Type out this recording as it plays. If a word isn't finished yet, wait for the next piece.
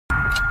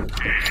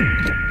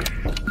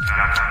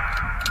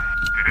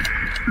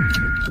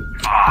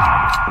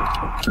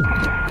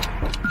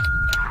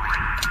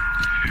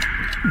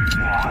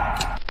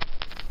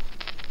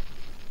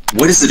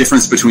What is the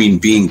difference between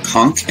being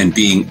punk and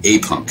being a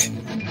punk?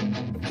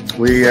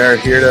 We are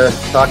here to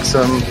talk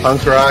some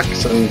punk rock,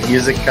 some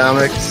music,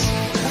 comics.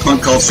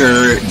 Punk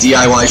culture,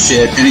 DIY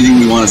shit, anything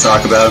we want to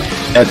talk about.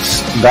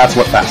 That's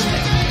what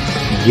fascinates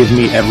me. Give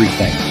me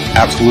everything.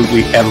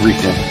 Absolutely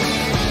everything.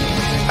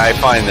 I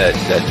find that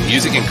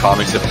music and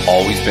comics have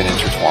always been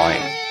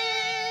intertwined.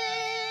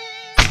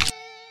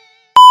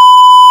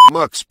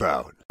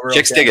 Muckspout.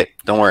 Chicks dig it.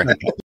 Don't worry.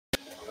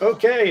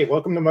 Okay,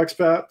 welcome to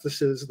Muckspout.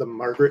 This is the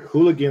Margaret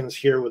Hooligans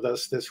here with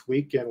us this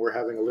week, and we're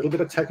having a little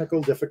bit of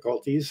technical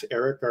difficulties.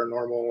 Eric, our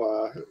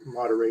normal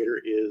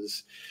moderator,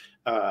 is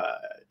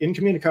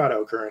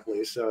incommunicado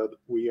currently, so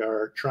we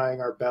are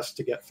trying our best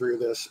to get through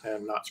this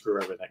and not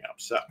screw everything up.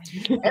 So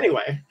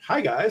anyway,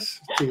 hi guys.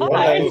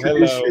 Hello.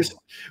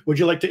 Would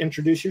you like to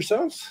introduce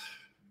yourselves?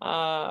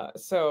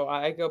 So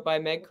I go by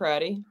Meg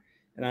Craddy.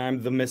 And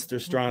I'm the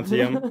Mr.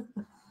 Strontium.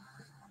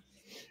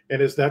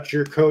 And is that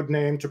your code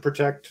name to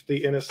protect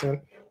the innocent?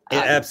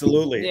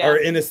 Absolutely. Yeah. Our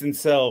innocent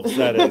selves,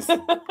 that is.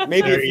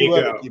 Maybe There a few you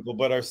other go. people,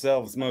 but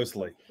ourselves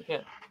mostly.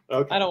 Yeah.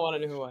 Okay. I don't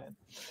want to know who I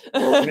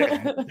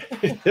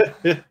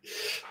am.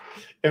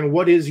 And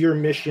what is your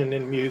mission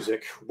in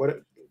music?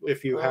 What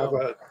if you have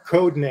a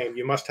code name?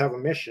 You must have a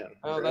mission.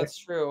 Oh, right? that's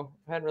true.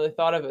 I hadn't really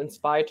thought of it in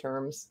spy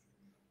terms.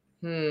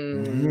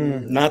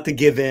 Not to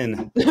give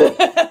in.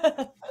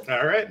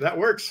 All right, that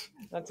works.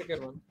 That's a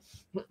good one.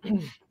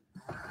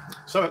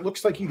 So it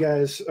looks like you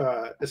guys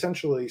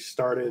essentially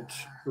started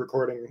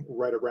recording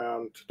right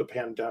around the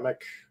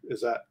pandemic. Is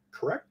that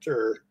correct?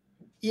 Or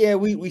Yeah,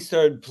 we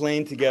started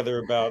playing together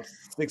about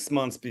 6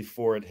 months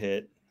before it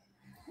hit.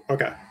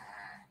 okay.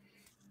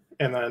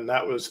 And then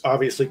that was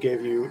obviously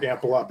gave you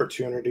ample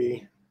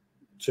opportunity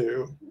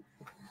to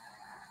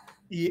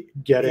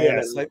get in.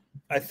 Yes,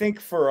 I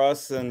think for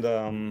us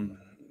and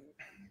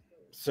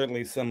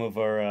certainly some of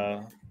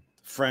our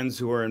friends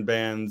who were in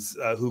bands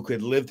who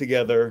could live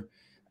together,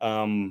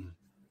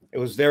 it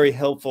was very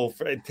helpful,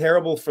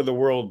 terrible for the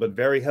world, but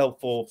very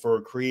helpful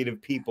for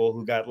creative people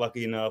who got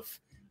lucky enough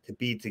to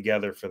be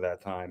together for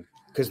that time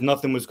because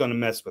nothing was going to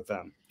mess with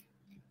them.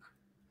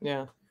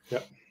 Yeah.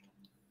 Yep.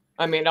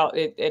 I mean,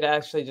 it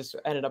actually just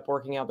ended up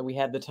working out that we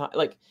had the time.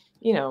 Like,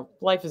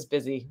 life is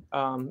busy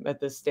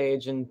at this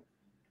stage, and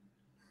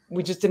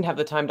we just didn't have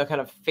the time to kind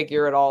of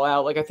figure it all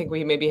out. Like, I think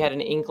we maybe had an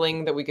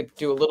inkling that we could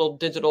do a little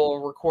digital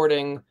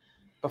recording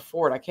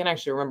before it. I can't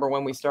actually remember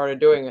when we started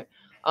doing it.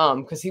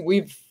 Because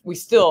we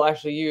still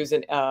actually use a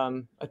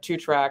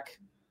 2-track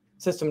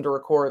system to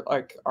record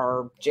like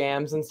our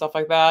jams and stuff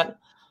like that,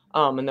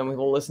 and then we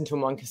will listen to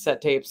them on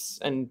cassette tapes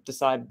and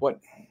decide what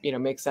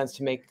makes sense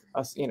to make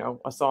us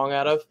a song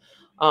out of.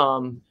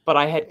 But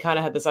I had kind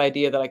of had this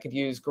idea that I could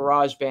use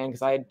GarageBand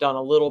because I had done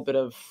a little bit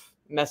of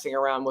messing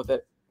around with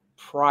it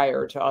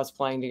prior to us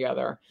playing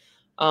together.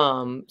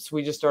 So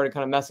we just started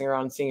kind of messing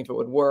around and seeing if it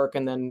would work,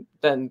 and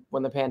then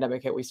when the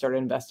pandemic hit, we started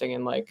investing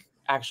in like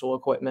actual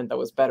equipment that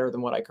was better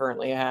than what I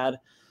currently had.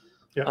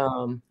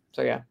 Yeah.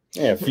 So yeah,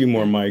 a few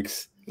more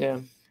mics. Yeah.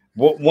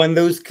 When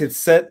those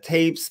cassette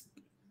tapes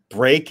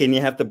break and you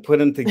have to put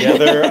them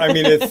together, I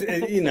mean,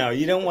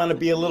 you don't want to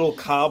be a little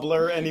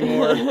cobbler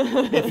anymore.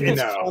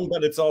 It's fun,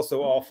 but it's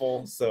also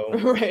awful. So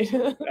right.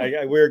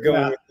 we're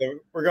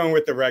going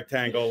with the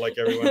rectangle like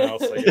everyone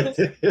else, I guess.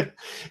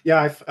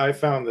 Yeah, I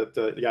found that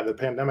the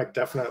pandemic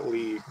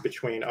definitely,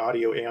 between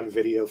audio and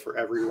video for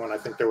everyone, I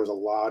think there was a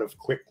lot of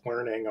quick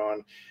learning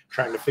on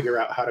trying to figure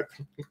out how to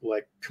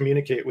like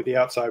communicate with the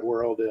outside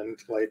world and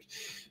like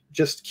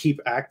just keep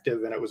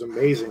active. And it was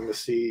amazing to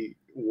see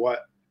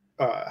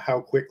how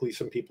quickly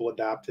some people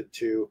adapted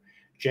to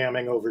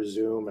jamming over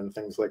Zoom and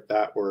things like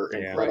that were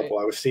incredible.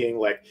 Right. I was seeing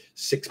like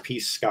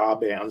 6-piece ska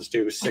bands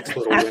do 6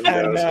 little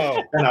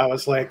windows. And I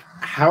was like,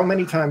 how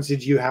many times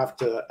did you have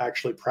to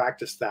actually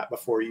practice that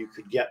before you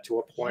could get to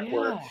a point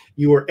where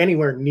you were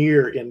anywhere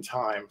near in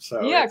time?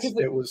 So yeah,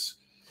 it was.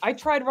 I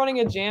tried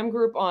running a jam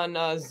group on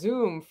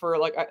Zoom for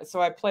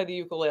so I play the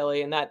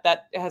ukulele, and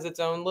that has its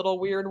own little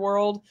weird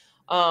world.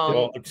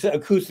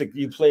 Acoustic,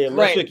 you play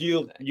electric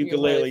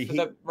ukulele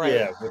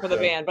for the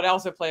band, but I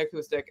also play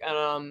acoustic.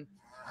 And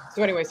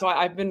so anyway,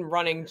 I've been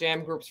running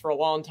jam groups for a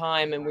long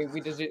time, and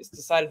we just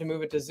decided to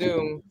move it to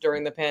Zoom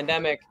during the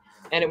pandemic,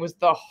 and it was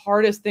the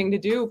hardest thing to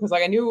do because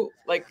I knew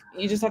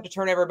you just have to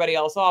turn everybody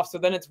else off. So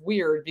then it's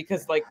weird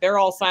because they're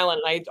all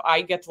silent, and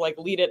I get to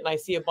lead it, and I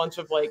see a bunch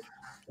of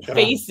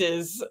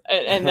faces,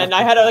 and then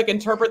I had to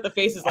interpret the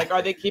faces.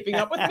 Are they keeping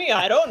up with me?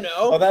 I don't know.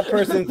 Oh, that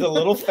person's a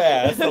little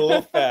fast.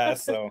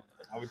 So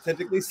I would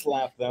typically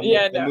slap them.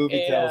 Yeah, the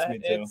movie tells me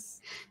to.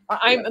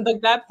 I'm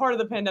that part of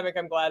the pandemic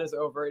I'm glad is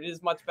over. It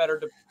is much better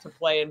to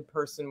play in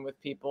person with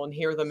people and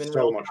hear them in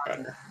real time.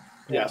 Better.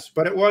 Yes,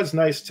 but it was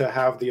nice to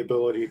have the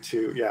ability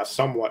to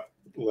somewhat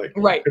like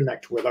Right.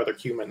 connect with other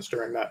humans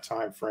during that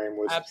time frame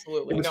was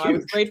Absolutely. it was No, I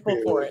was huge grateful to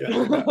be for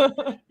able to get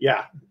that. it.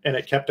 Yeah, and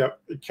it kept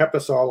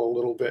us all a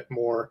little bit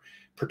more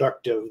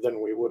productive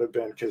than we would have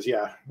been, because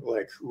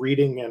like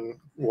reading and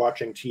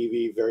watching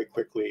TV very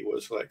quickly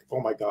was like, oh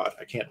my god,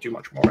 I can't do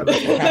much more of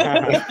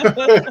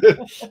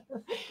this.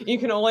 You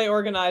can only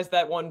organize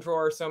that one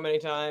drawer so many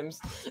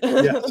times.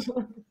 Yes.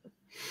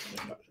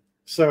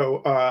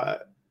 So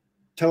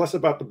tell us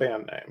about the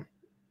band name.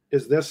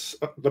 Is this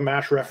the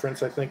MASH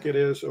reference? I think it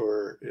is,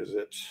 or is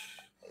it?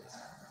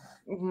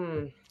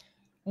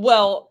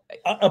 Well,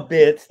 a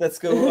bit. Let's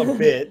go a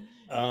bit.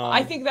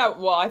 I think that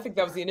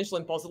was the initial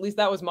impulse. At least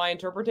that was my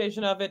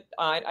interpretation of it.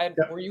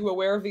 Were you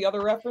aware of the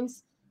other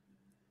reference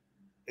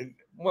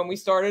when we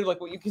started? Like,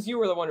 because you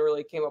were the one who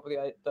really came up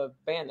with the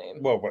band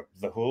name. Well, what,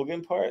 the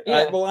hooligan part?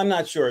 Yeah. I'm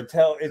not sure.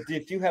 Tell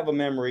if you have a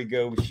memory,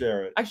 go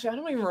share it. Actually, I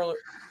don't even really,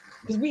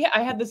 because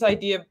I had this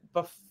idea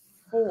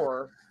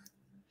before.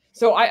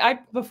 So I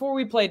before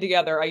we played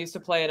together, I used to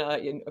play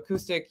an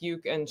acoustic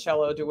uke and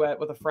cello duet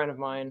with a friend of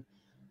mine.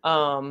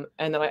 And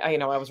then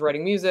I was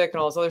writing music and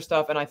all this other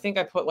stuff, and I think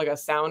I put like a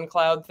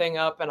SoundCloud thing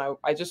up, and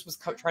I just was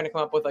trying to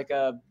come up with like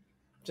a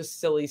just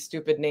silly,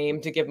 stupid name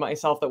to give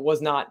myself that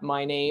was not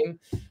my name.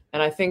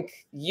 And I think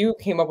you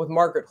came up with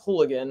Margaret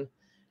Hooligan,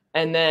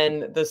 and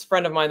then this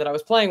friend of mine that I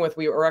was playing with,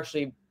 we were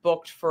actually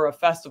booked for a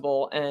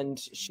festival, and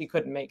she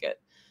couldn't make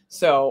it.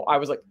 So I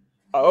was like,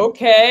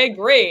 okay,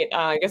 great.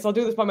 I guess I'll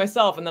do this by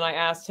myself. And then I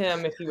asked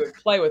him if he would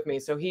play with me.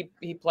 So he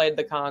played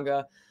the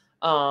conga.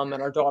 And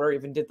our daughter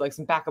even did like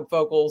some backup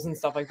vocals and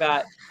stuff like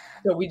that.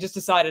 So we just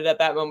decided at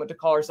that moment to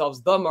call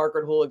ourselves the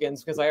Margaret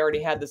Hooligans, because I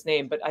already had this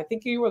name, but I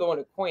think you were the one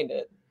who coined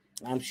it.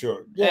 I'm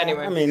sure. Yeah,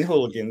 anyway, I mean,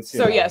 hooligans.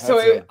 So you know,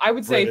 so I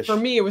would British. say for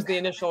me, it was the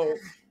initial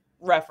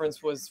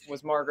reference was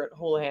Margaret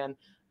Houlihan.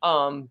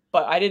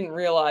 But I didn't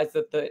realize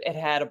that it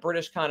had a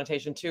British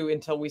connotation too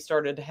until we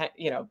started,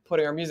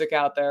 putting our music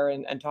out there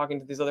and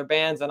talking to these other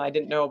bands. And I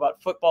didn't know about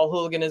football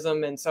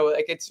hooliganism. And so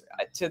like it's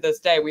to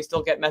this day, we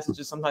still get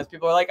messages. Sometimes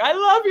people are like, I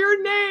love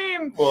your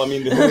name. Well, I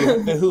mean,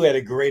 the Who had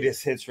a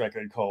greatest hits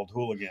record called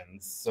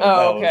Hooligans. So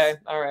okay.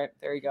 All right.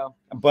 There you go.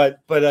 But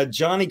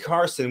Johnny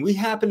Carson, we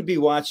happened to be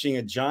watching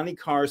a Johnny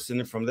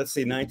Carson from, let's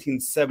say,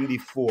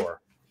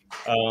 1974.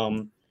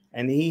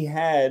 And he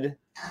had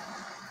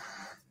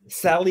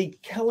Sally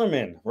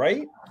Kellerman,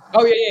 right?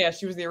 Oh yeah.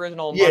 She was the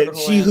original. Yeah, Margaret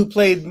she Houlihan. who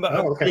played.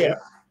 Okay.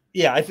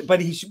 Yeah.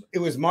 It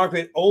was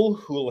Margaret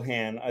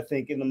O'Houlihan, I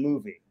think, in the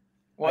movie.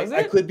 Was it?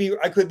 I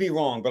could be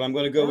wrong, but I'm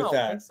going to go with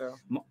that. I think so.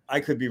 I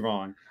could be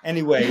wrong.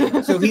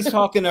 Anyway, so he's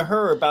talking to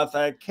her about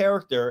that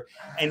character,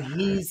 and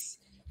he's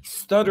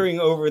stuttering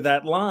over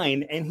that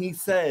line, and he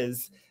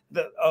says,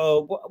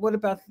 what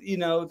about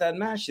that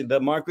MASH, the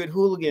Margaret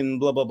Hooligan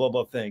blah blah blah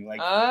blah thing? Like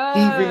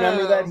he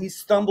remember that he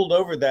stumbled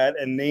over that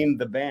and named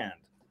the band.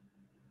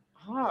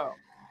 Oh.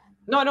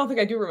 No, I don't think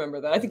I do remember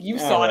that. I think you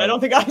saw All it. right. I don't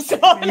think I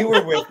saw it. You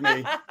were with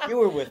me.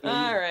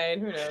 All right.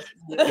 Who knows?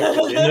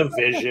 It was in a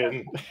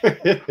vision.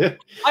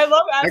 I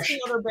love asking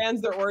other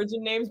bands their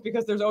origin names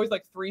because there's always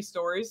like 3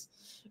 stories.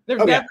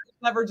 There's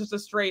never just a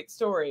straight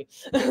story.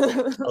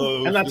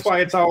 And that's why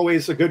it's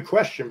always a good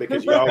question,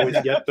 because you always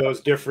get those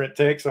different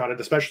takes on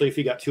it, especially if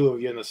you got 2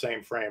 of you in the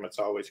same frame. It's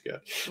always good.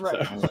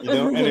 Right.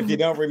 So. And if you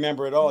don't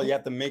remember it all, you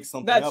have to make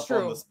something up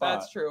on the spot.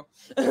 That's true.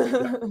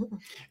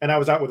 And I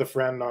was out with a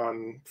friend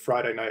on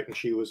Friday night, and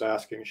she was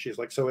asking, she's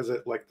like, so is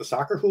it like the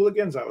soccer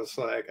hooligans? I was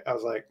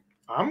like,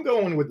 I'm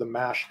going with the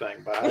MASH thing,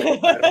 but I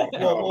don't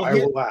know. Well, I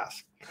will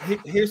ask.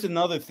 Here's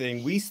another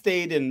thing. We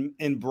stayed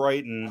in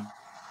Brighton,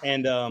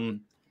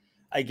 and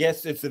I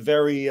guess it's a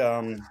very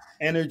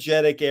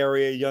energetic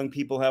area. Young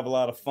people have a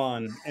lot of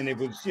fun, and it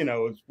was,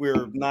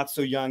 we're not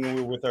so young, and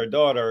we were with our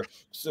daughter,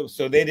 so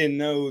they didn't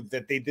know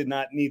that they did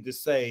not need to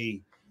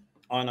say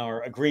on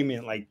our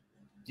agreement, like,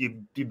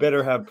 you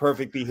better have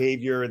perfect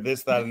behavior,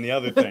 this, that, and the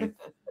other thing.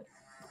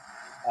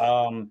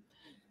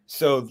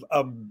 So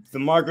the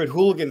Margaret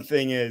Hooligan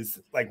thing is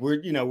like,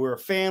 we're a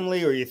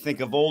family, or you think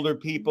of older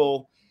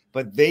people,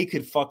 but they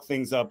could fuck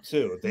things up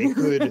too. They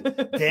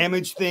could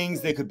damage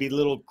things. They could be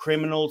little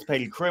criminals,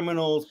 petty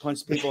criminals,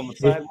 punch people on the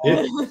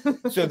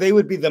sidewalk. So they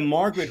would be the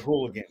Margaret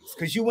Hooligans,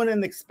 because you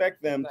wouldn't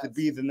expect them to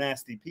be the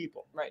nasty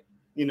people. Right.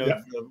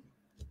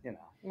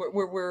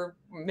 We're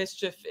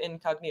mischief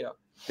incognito.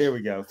 There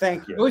we go.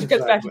 Thank you. Which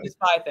gets back to the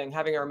spy thing,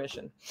 having our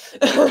mission.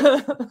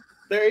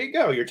 There you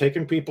go. You're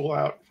taking people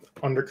out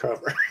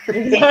undercover.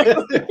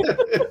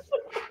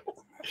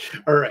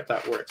 All right,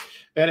 that works.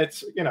 And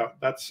it's,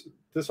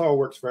 this all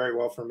works very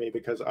well for me,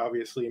 because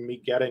obviously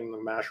me getting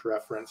the MASH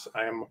reference,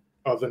 I am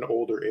of an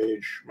older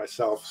age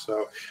myself.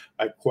 So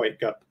I quite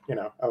got,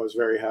 I was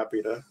very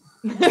happy to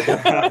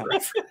get that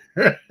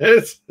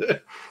reference.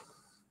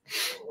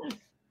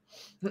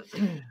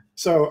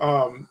 So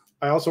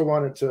I also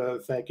wanted to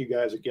thank you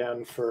guys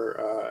again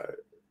for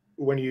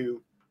when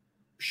you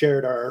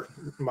shared our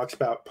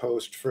Muckspout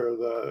post for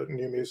the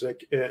new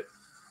music. It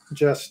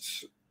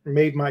just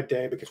made my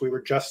day, because we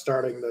were just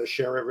starting to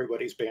share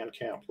everybody's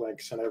Bandcamp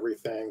links and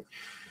everything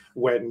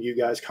when you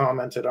guys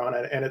commented on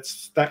it. And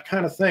it's that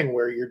kind of thing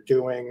where you're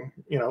doing,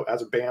 you know,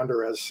 as a band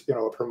or as, you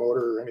know, a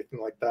promoter or anything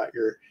like that,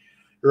 you're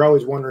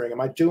always wondering,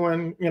 am I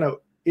doing, you know,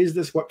 is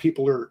this what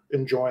people are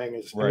enjoying?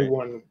 Is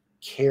anyone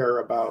care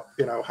about,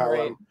 you know, how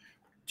I'm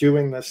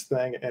doing this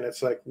thing? And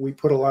it's like, we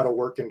put a lot of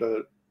work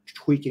into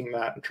tweaking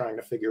that and trying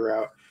to figure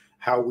out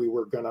how we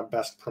were going to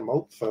best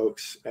promote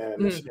folks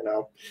and, you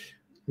know,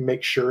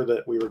 make sure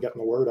that we were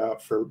getting the word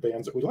out for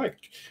bands that we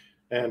liked.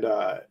 And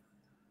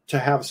to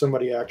have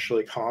somebody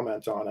actually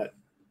comment on it,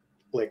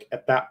 like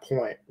at that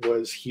point,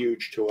 was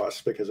huge to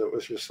us, because it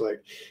was just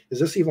like, is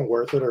this even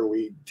worth it? Are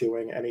we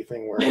doing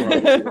anything where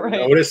we're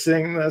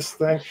noticing this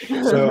thing?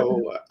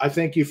 So I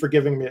thank you for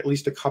giving me at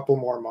least a couple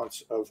more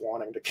months of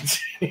wanting to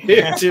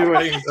continue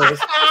doing this.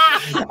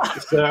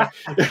 So,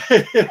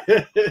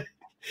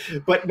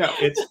 but no,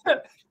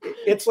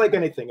 it's like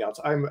anything else.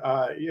 I'm,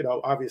 you know,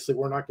 obviously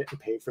we're not getting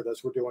paid for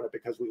this. We're doing it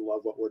because we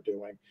love what we're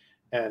doing.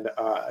 And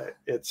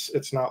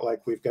it's not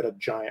like we've got a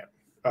giant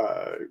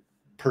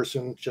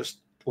person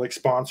just like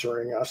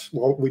sponsoring us.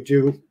 Well, we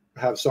do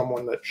have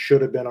someone that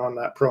should have been on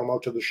that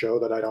promo to the show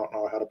that I don't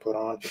know how to put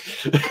on.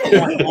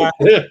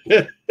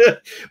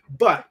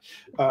 But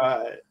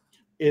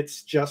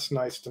it's just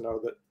nice to know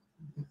that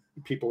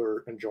people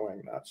are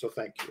enjoying that. So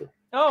thank you.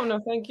 Oh, no,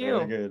 thank you.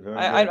 Very good, very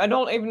I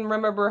don't even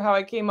remember how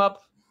I came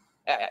up.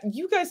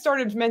 You guys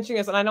started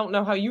mentioning us, and I don't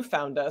know how you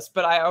found us,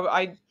 but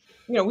I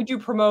you know, we do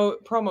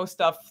promo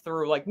stuff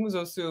through like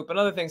Muzo Soup and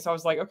other things. So I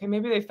was like, okay,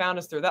 maybe they found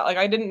us through that. Like,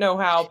 I didn't know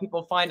how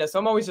people find us. So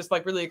I'm always just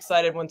like really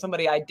excited when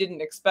somebody I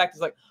didn't expect is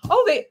like,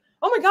 oh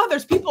my God,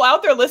 there's people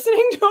out there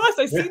listening to us.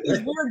 I see these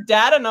weird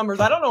data numbers.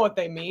 I don't know what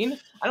they mean.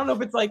 I don't know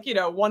if it's like, you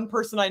know, one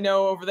person I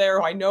know over there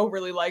who I know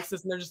really likes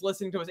us and they're just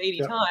listening to us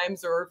 80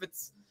 times, or if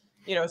it's,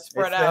 you know,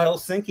 spread out.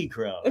 The Helsinki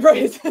crowd.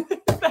 Right.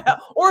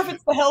 Or if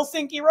it's the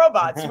Helsinki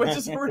robots, which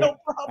is a real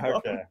problem.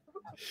 Okay.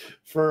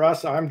 For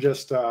us, I'm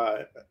just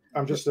a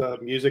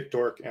music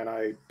dork, and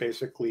I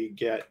basically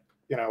get,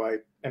 you know,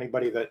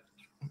 anybody that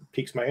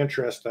piques my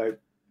interest, I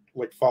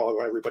like follow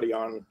everybody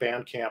on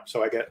Bandcamp,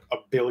 so I get a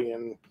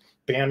billion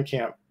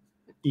Bandcamp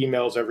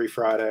emails every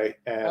Friday,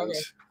 and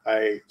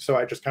I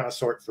just kind of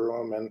sort through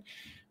them. And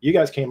you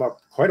guys came up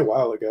quite a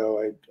while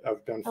ago.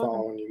 I've been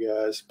following you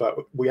guys, but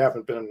we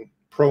haven't been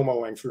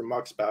promoing through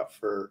Muckspout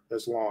for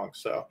as long,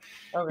 so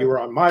you were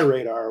on my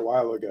radar a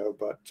while ago.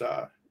 But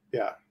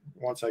yeah,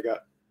 once I got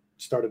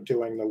started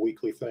doing the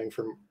weekly thing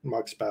from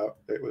Muckspout,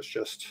 it was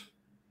just,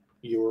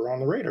 you were on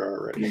the radar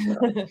already.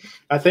 So.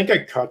 I think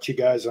I caught you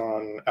guys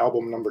on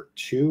album number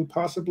 2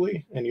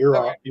 possibly, and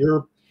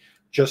you're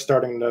just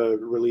starting to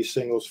release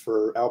singles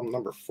for album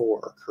number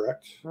 4,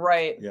 correct?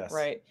 Right. Yes.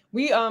 Right.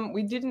 We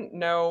didn't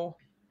know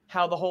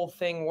how the whole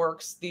thing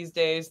works these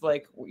days.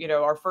 Like, you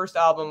know, our first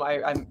album,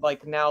 I'm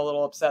like now a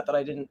little upset that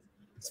I didn't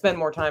spend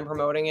more time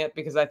promoting it,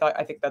 because I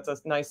think that's a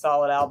nice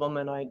solid album,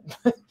 and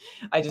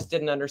I just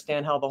didn't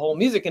understand how the whole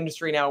music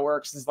industry now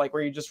works, is like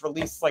where you just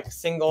release like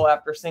single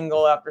after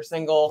single after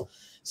single.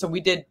 So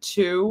we did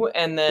 2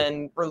 and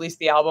then released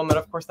the album, and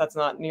of course that's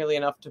not nearly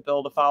enough to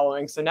build a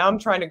following. So now I'm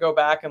trying to go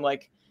back and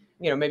like,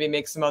 you know, maybe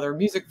make some other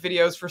music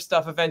videos for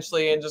stuff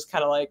eventually, and just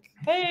kind of like,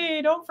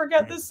 hey, don't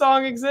forget this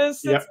song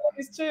exists. It's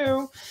nice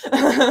too.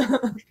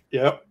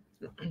 Yep.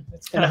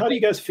 And how do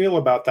you guys feel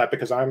about that?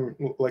 Because I'm,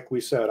 like we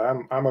said,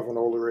 I'm of an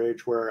older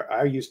age where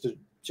I used to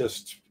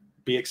just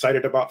be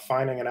excited about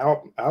finding an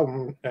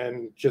album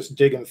and just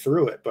digging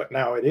through it. But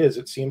now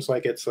it seems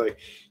like it's like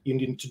you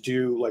need to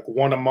do like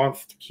one a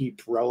month to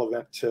keep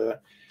relevant to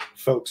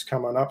folks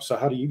coming up. So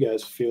how do you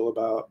guys feel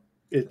about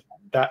it,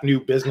 that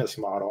new business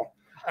model?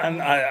 And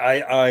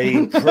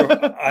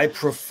I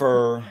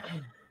prefer,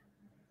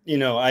 you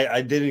know,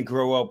 I didn't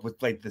grow up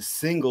with like the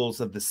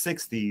singles of the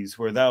 60s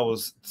where that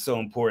was so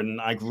important.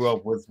 I grew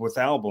up with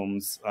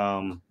albums.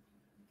 And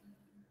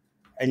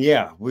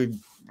yeah,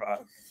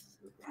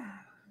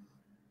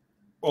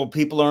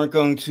 people aren't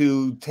going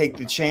to take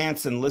the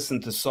chance and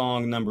listen to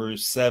song number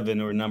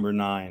 7 or number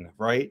 9,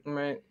 right?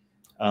 Right.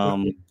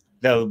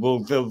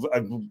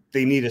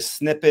 They need a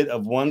snippet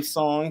of one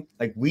song,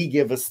 like we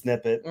give a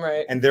snippet,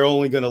 right? And they're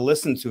only going to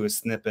listen to a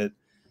snippet.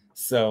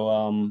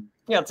 So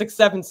yeah, it's like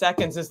 7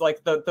 seconds is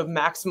like the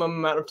maximum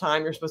amount of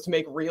time you're supposed to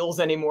make reels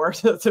anymore,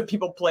 so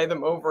people play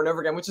them over and over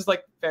again, which is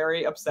like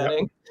very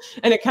upsetting.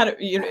 And it kind of,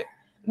 you know,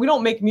 we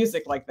don't make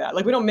music like that.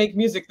 Like we don't make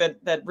music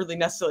that really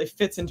necessarily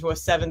fits into a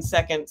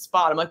 7-second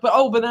spot. I'm like,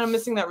 but then I'm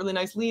missing that really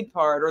nice lead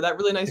part or that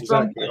really nice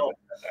drum fill,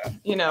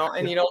 you know,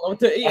 and you don't know what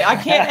to, I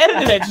can't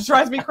edit it. It just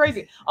drives me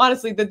crazy.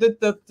 Honestly,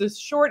 the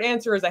short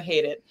answer is I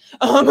hate it.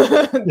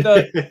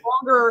 The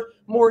longer,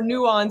 more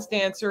nuanced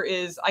answer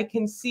is I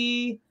can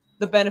see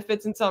the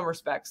benefits in some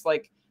respects.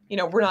 Like, you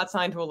know, we're not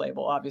signed to a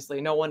label, obviously.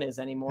 No one is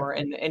anymore.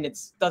 And it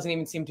doesn't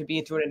even seem to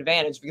be to an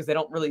advantage because they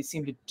don't really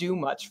seem to do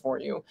much for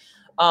you.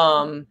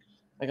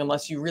 Like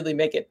unless you really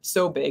make it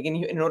so big,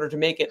 and in order to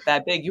make it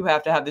that big, you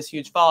have to have this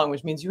huge following,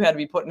 which means you had to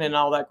be putting in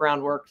all that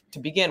groundwork to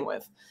begin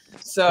with.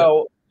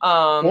 So,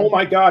 oh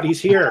my God, he's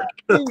here!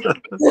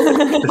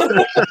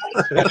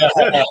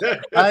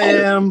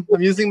 I'm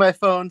using my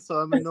phone, so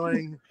I'm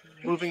annoying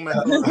moving my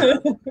phone,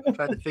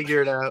 trying to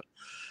figure it out.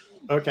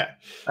 Okay.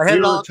 I had We it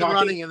were all up and talking-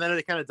 running, and then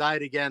it kind of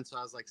died again. So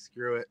I was like,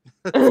 "Screw it."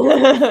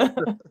 Hi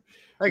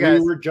We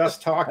guys. were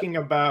just talking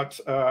about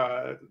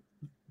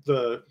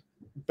the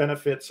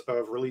benefits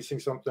of releasing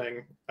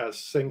something as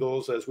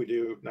singles as we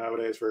do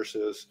nowadays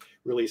versus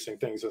releasing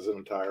things as an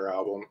entire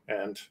album,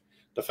 and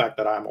the fact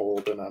that I'm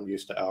old and I'm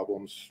used to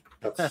albums.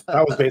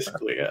 That was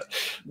basically it.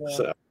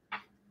 Yeah.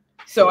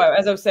 So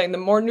as I was saying, the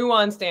more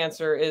nuanced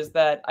answer is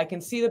that I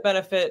can see the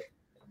benefit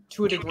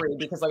to a degree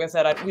because, like I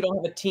said, we don't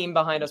have a team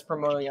behind us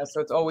promoting us,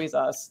 so it's always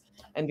us.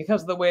 And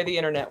because of the way the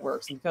internet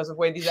works and because of the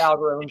way these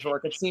algorithms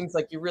work, it seems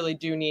like you really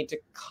do need to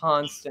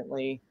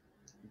constantly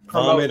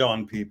vomit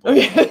on people.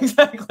 Yeah,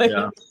 exactly.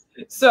 Yeah.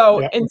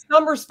 So in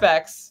some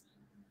respects,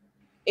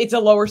 it's a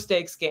lower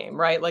stakes game,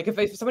 right? Like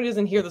if somebody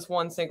doesn't hear this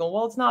one single,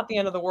 well, it's not the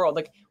end of the world.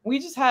 Like we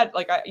just had,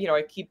 like, I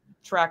keep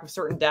track of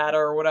certain data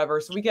or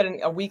whatever. So we get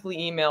a weekly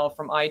email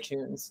from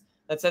iTunes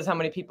that says how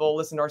many people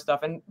listen to our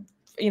stuff. And,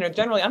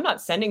 generally I'm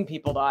not sending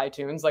people to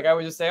iTunes. Like I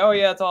would just say, oh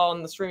yeah, it's all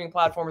on the streaming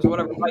platforms or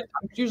whatever. I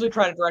usually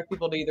try to direct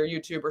people to either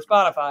YouTube or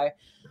Spotify.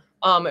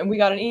 And we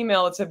got an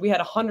email that said we had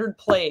 100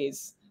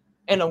 plays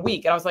in a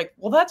week. And I was like,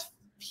 well, that's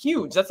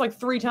huge. That's like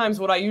 3 times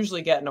what I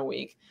usually get in a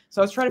week.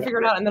 So I was trying to figure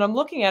it out. And then I'm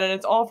looking at it and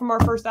it's all from our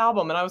first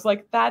album. And I was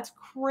like, that's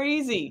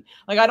crazy.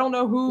 Like, I don't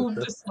know who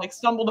just like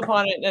stumbled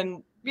upon it.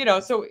 And,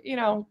 so,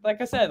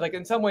 like I said, like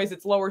in some ways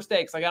it's lower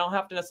stakes. Like I don't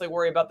have to necessarily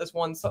worry about this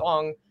one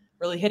song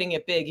really hitting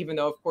it big, even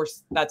though of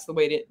course that's the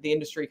way the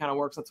industry kind of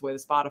works. That's the way the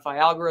Spotify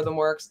algorithm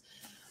works.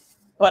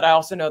 But I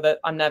also know that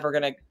I'm never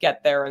going to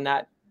get there in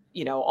that,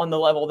 on the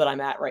level that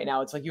I'm at right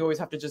now. It's like you always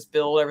have to just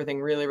build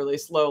everything really, really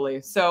slowly.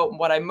 So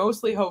what I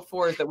mostly hope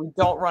for is that we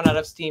don't run out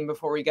of steam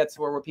before we get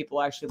to where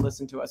people actually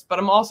listen to us. But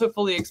I'm also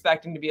fully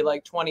expecting to be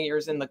like 20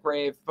 years in the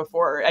grave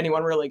before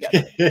anyone really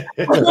gets it.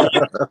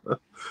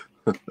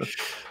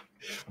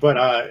 But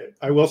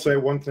I will say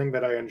one thing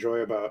that I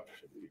enjoy about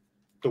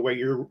the way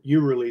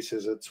you release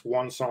is it's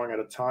one song at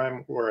a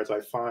time, whereas I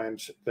find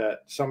that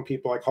some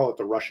people, I call it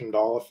the Russian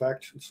doll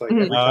effect. It's like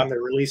every time they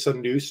release a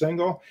new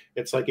single,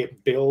 it's like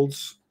it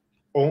builds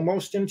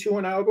almost into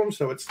an album.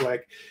 So it's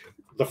like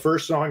the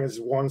first song is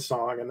one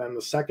song, and then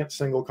the second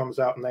single comes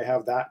out and they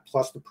have that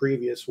plus the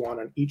previous one,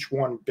 and each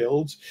one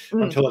builds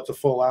until it's a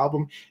full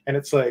album. And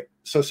it's like,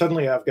 so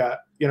suddenly I've got,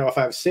 if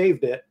I've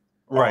saved it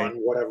on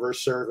whatever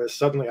service,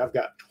 suddenly I've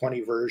got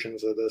 20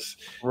 versions of this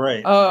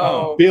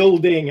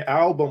building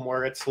album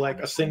where it's like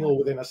a single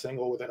within a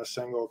single within a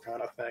single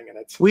kind of thing. And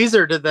it's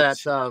Weezer did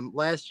that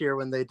last year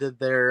when they did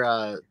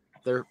their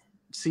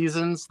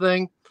seasons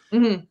thing.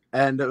 Mm-hmm.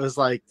 And it was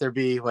like there'd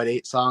be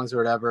 8 songs or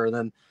whatever, and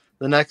then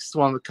the next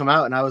one would come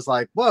out and I was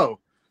like, whoa,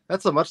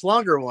 that's a much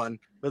longer one.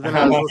 But then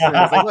I was listening,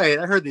 I was like, wait,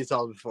 I heard these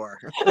all before.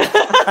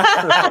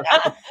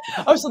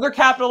 Oh, so they're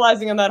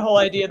capitalizing on that whole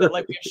idea that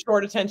like we have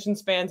short attention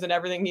spans and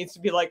everything needs to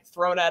be like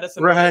thrown at us.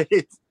 Right.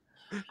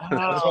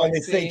 That's why they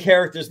say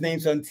characters'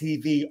 names on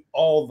TV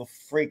all the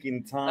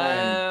freaking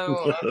time.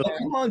 Oh,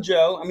 come on,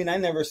 Joe. I mean, I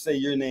never say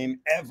your name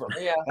ever.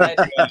 Yeah. Thank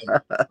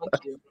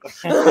you.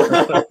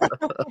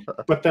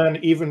 But then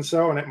even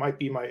so, and it might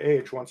be my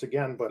age once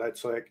again, but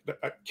it's like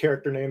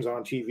character names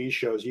on TV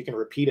shows, you can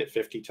repeat it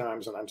 50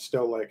 times and I'm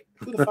still like,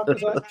 who the fuck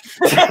is that?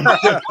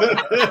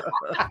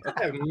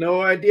 I have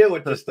no idea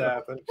what just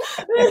happened.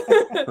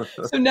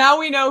 So now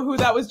we know who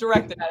that was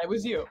directed at. It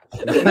was you.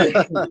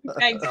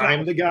 Thanks.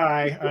 I'm the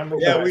guy.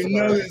 Yeah, we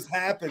know this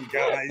happened,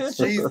 guys.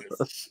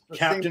 Jesus.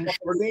 Captain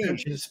Short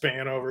Attention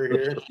Span over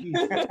here.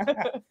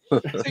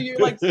 So you're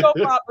like, soap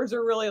operas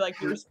are really like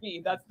your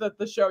speed. That's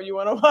the show you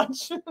want to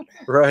watch.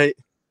 Right.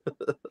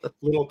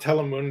 Little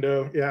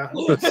Telemundo, yeah.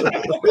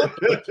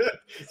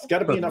 It's got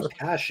to be enough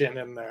passion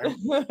in there.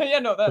 Yeah,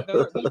 no, those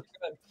are good.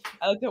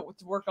 I like to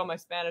work on my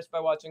Spanish by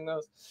watching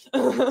those.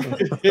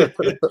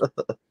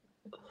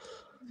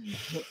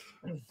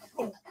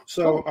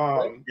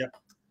 So,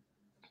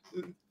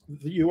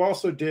 you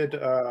also did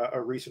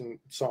a recent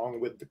song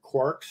with the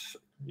Quarks.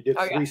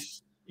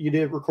 You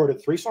did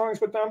recorded 3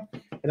 songs with them,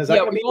 and is that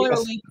going to be only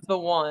released the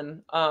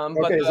one?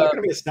 Okay, is that going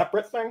to be a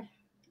separate thing?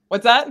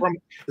 What's that?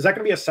 Is that going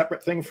to be a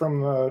separate thing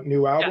from the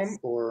new album? Yes.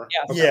 Or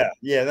yes. Okay.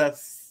 Yeah,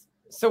 that's.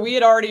 So we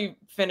had already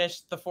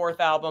finished the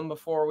 4th album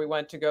before we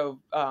went to go.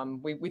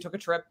 We took a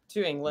trip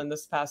to England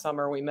this past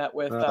summer. We met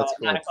with 9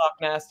 O'Clock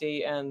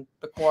Nasty and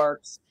the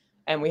Quarks,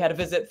 and we had a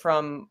visit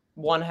from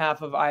one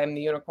half of I Am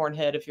the Unicorn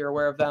Head, if you're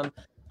aware of them.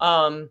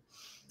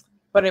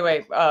 But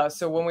anyway,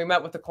 so when we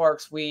met with the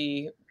Quarks,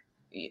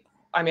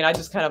 I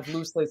just kind of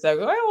loosely said,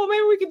 oh, well,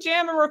 maybe we could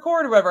jam and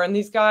record or whatever. And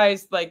these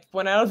guys like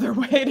went out of their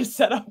way to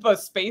set up a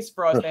space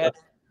for us. They had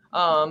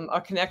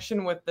a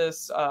connection with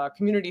this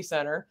community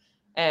center,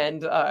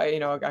 and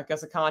I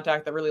guess a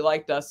contact that really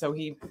liked us. So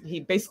he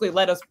basically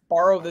let us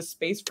borrow this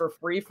space for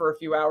free for a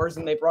few hours,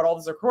 and they brought all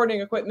this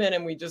recording equipment,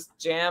 and we just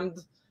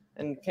jammed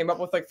and came up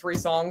with like 3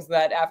 songs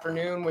that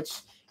afternoon, which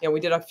we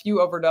did a few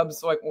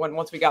overdubs like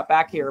once we got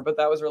back here, but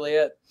that was really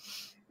it.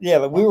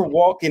 Yeah, we were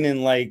walking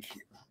in like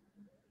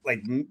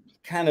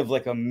kind of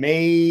like a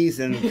maze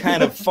and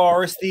kind of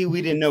foresty.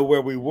 We didn't know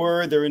where we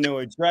were. There were no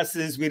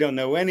addresses. We don't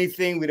know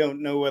anything. We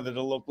don't know whether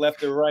to look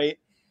left or right.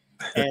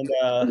 And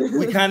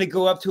we kind of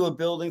go up to a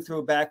building through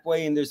a back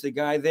way, and there's a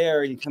guy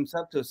there, and he comes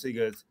up to us. And he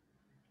goes,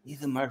 "You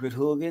the Margaret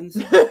Hooligans?"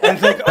 And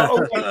it's like,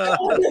 "Oh my God."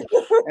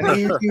 And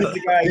he was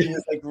the guy who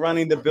was like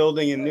running the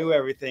building and knew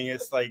everything.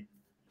 It's like,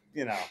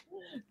 you know.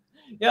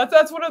 Yeah,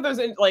 that's one of those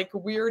like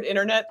weird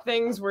internet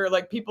things where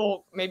like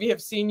people maybe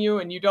have seen you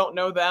and you don't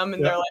know them,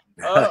 and they're like,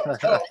 "Oh,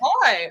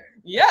 hi,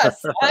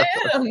 yes, I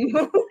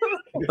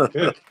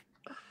am."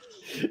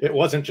 It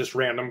wasn't just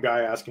random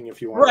guy asking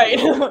if you want. Right.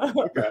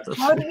 Okay.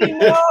 How do you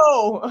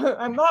know?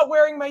 I'm not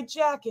wearing my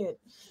jacket.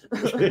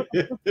 So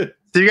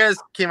you guys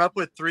came up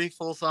with 3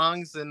 full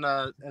songs in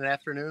an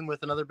afternoon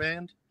with another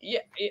band? Yeah,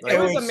 it It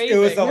was amazing. It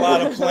was a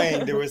lot of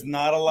playing. There was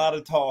not a lot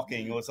of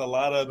talking. It was a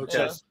lot of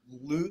just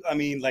loot. I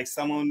mean, like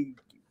someone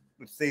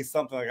would say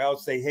something like, I would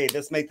say, "Hey,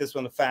 let's make this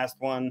one a fast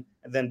one,"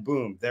 and then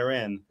boom, they're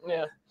in.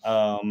 Yeah.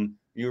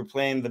 You were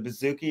playing the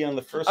bouzouki on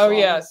the first Oh song?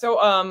 yeah. So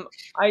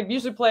I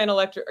usually play an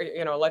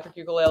electric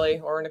ukulele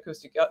or an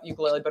acoustic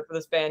ukulele, but for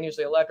this band,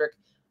 usually electric.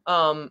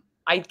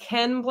 I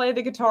can play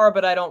the guitar,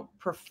 but I don't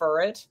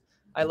prefer it.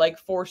 I like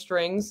 4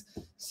 strings.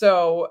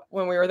 So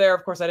when we were there,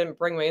 of course, I didn't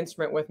bring my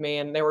instrument with me,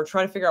 and they were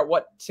trying to figure out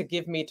what to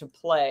give me to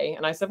play.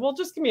 And I said, "Well,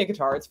 just give me a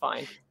guitar. It's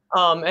fine."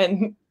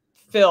 And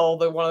Phil,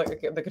 one of the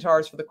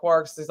guitarists for the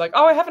Quarks, is like,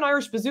 "Oh, I have an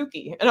Irish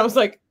bouzouki," and I was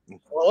like,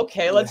 "Well,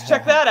 okay, let's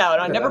check that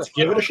out." I never Let's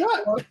give it a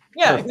shot.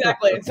 Yeah,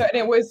 exactly. And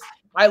it was,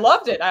 I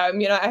loved it. I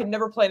mean, I had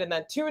never played in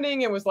that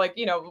tuning. It was like,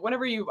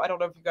 whenever I don't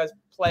know if you guys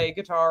play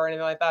guitar or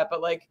anything like that, but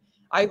like,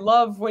 I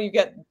love when you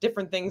get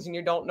different things and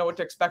you don't know what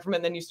to expect from it,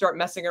 and then you start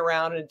messing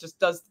around and it just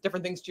does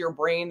different things to your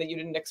brain that you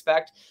didn't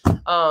expect.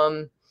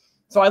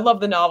 So I love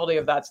the novelty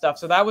of that stuff.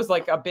 So that was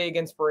like a big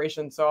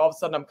inspiration. So all of a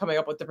sudden I'm coming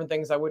up with different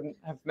things I wouldn't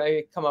have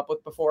maybe come up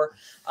with before.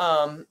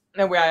 And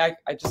I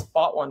just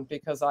bought one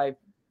because I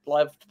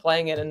loved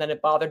playing it. And then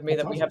it bothered me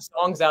that we have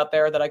songs out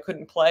there that I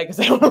couldn't play because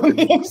I don't know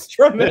the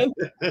instrument.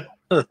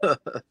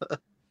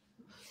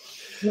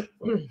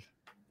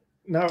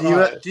 No,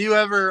 Do you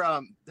ever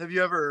have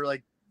you ever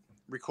like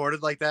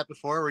recorded like that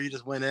before, where you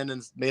just went in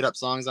and made up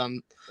songs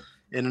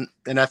in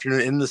an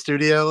afternoon in the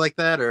studio like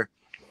that, or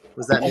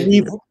was that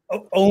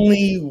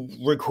only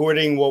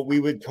recording what we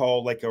would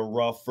call like a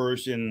rough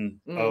version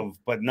of,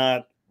 but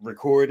not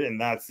record, and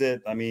that's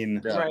it. I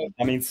mean,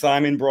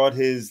 Simon brought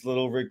his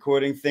little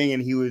recording thing,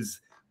 and he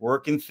was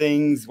working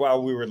things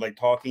while we were like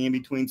talking in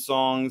between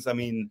songs. I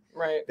mean,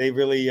 they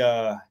really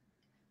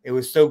it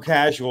was so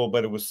casual,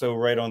 but it was so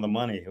right on the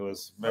money. It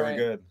was very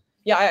good.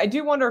 Yeah, I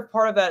do wonder if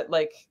part of that,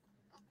 like,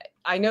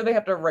 I know they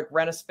have to like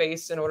rent a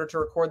space in order to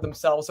record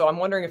themselves, so I'm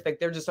wondering if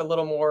they're just a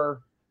little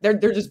more. They're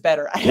just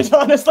better at it,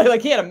 honestly.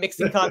 Like, he had a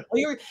mixing console.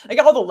 Like,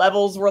 all the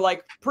levels were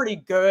like pretty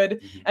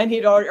good, and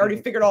he'd already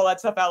figured all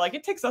that stuff out. Like,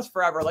 it takes us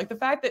forever. Like, the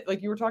fact that,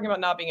 like, you were talking about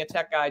not being a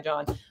tech guy,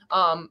 John.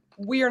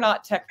 We are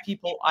not tech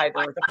people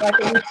either. The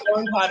fact that we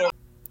learned how to.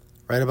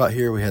 Right about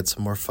here, we had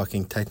some more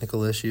fucking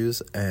technical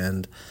issues,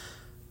 and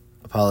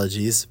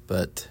apologies,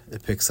 but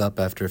it picks up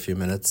after a few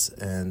minutes,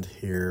 and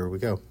here we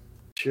go.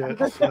 Shit.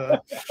 And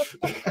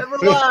we're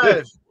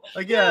live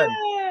again.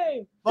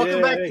 Yay!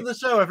 Welcome back to the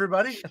show,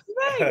 everybody.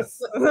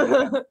 Nice.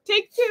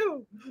 Take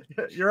 2.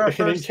 You're our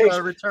first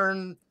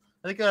return.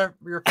 I think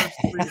your first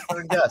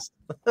return guest.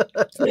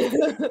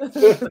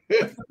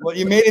 Well,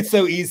 you made it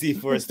so easy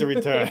for us to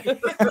return.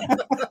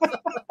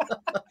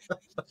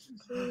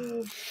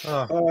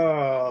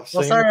 Well,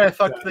 sorry I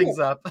fucked things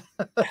up.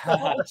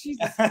 Oh,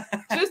 Jesus.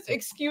 Just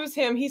excuse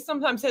him. He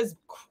sometimes has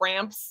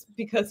cramps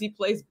because he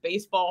plays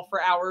baseball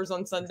for hours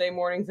on Sunday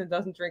mornings and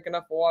doesn't drink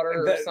enough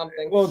water or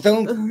something. Well,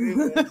 don't.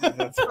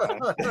 That's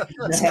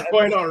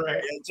quite all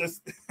right.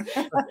 Just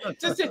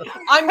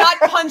I'm not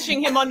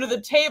punching him under the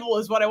table,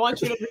 is what I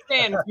want you to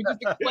understand. We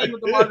just explain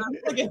what the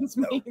Margaret Hooligans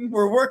means.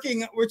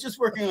 We're just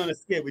working on a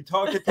skit. We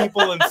talk to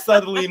people, and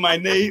suddenly my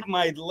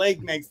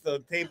leg makes the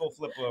table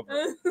flip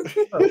over.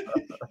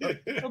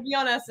 He'll be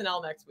on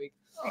SNL next week.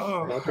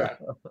 Oh, okay.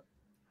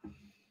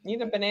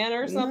 Need a banana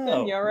or something?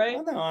 No, You all right?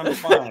 No, I'm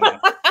fine.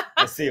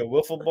 I see a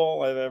wiffle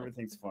ball.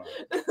 Everything's fine.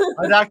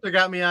 My doctor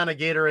got me on a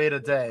Gatorade a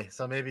day,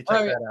 so maybe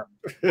check that out.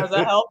 Does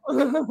that help?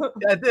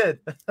 Yeah, it did.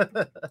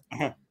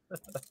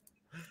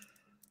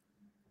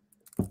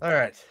 All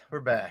right, we're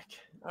back.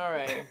 All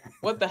right.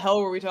 What the hell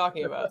were we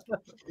talking about?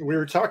 We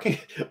were talking.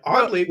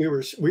 Oddly, we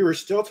were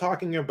still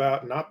talking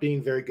about not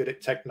being very good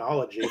at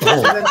technology.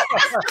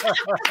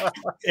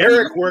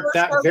 Eric worked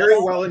that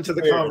very well into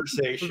the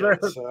conversation.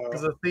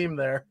 There's a theme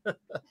there.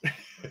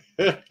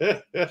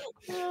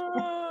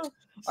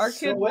 Our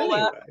kids will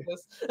laugh at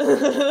this.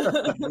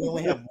 We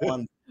only have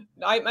one.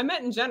 I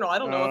meant in general. I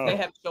don't know if they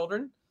have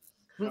children.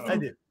 I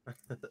do.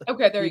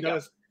 Okay, there you go.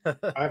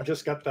 I've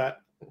just got that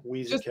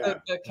wheezy just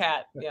cat. The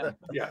cat, yeah.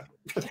 Yeah.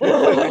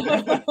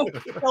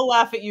 He'll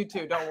laugh at you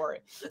too. Don't worry.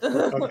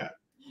 Okay.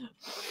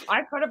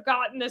 I could have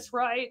gotten this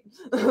right.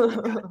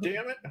 God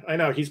damn it. I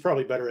know, he's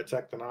probably better at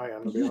tech than I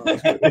am, to be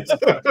honest with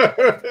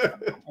you.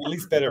 At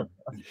least better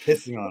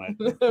pissing on it.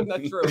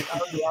 That's true.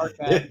 That would be our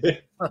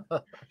bad.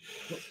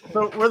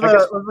 So was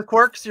the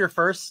Quirks your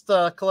first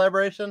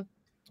collaboration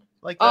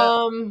like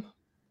that?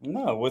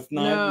 No, with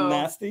No.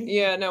 Nasty.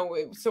 Yeah,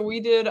 no. So we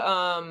did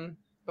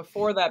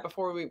before that,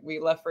 before we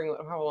left Ring.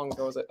 How long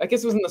ago was it? I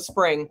guess it was in the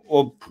spring.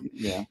 Well,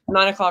 yeah.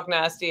 9 O'Clock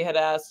Nasty had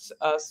asked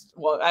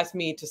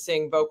me to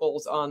sing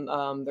vocals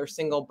on their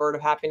single "Bird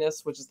of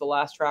Happiness," which is the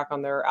last track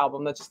on their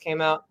album that just came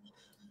out.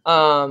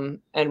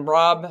 And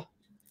Rob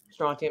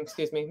Strontium,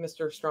 excuse me,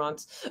 Mr.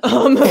 Strauntz.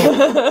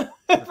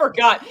 I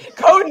forgot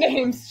code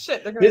names.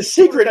 Shit, they're gonna His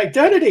secret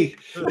identity.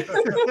 I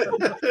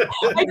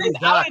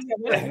just outed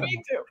him. I didn't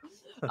mean to.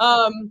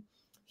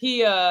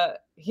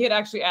 He had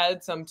actually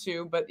added some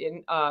too, but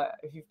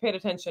if you've paid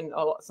attention,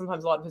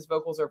 sometimes a lot of his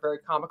vocals are very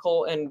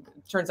comical, and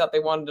it turns out they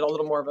wanted a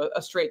little more of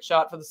a straight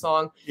shot for the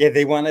song. Yeah,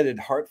 they wanted it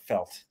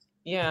heartfelt.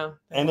 Yeah,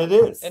 and it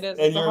is. It is.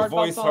 And your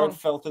voice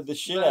heartfelted the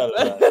shit out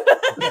of that.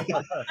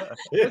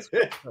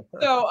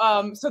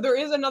 So there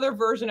is another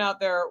version out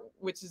there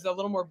which is a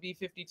little more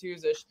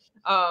B-52s ish.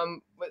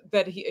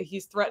 That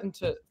he's threatened.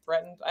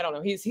 I don't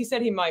know. He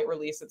said he might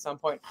release at some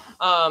point.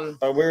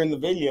 But we're in the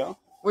video.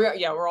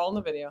 We're all in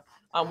the video,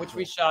 which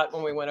we shot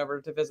when we went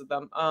over to visit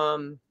them.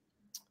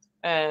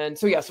 And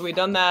so we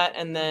done that,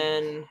 and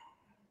then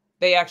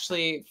they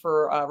actually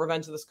for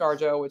Revenge of the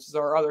Scarjo, which is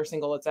our other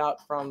single that's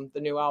out from the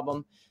new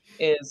album,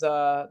 is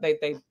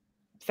they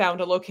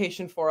found a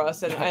location for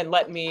us and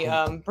let me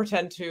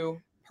pretend to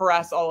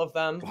harass all of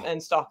them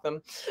and stalk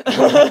them,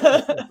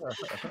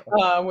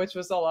 which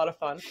was a lot of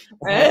fun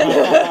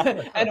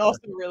and also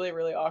really,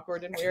 really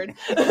awkward and weird.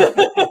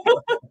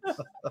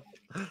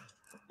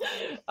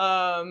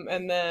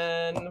 And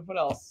then what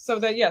else? So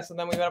then we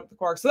went up to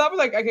Quark. So that was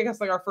I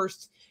guess our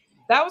first.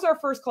 That was our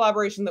first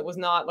collaboration that was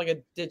not like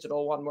a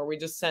digital one where we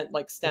just sent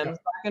stems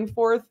back and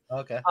forth.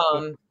 Okay.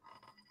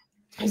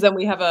 Because then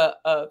we have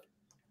a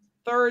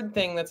third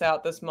thing that's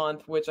out this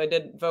month, which I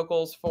did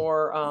vocals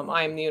for.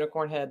 I Am the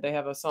Unicorn Head. They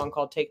have a song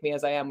called "Take Me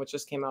as I Am," which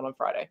just came out on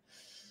Friday.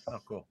 Oh,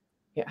 cool.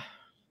 Yeah.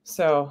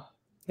 So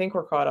I think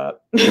we're caught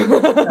up.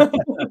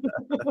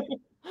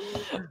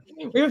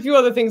 We have a few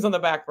other things on the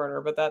back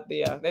burner, but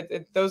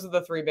those are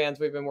the three bands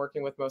we've been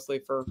working with mostly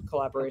for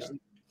collaboration.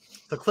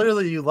 So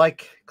clearly you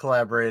like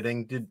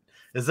collaborating.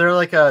 Is there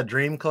a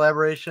dream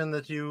collaboration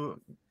that you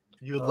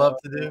would love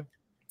to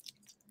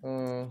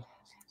do?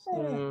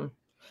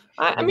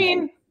 I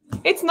mean,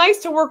 it's nice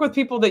to work with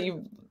people that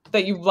you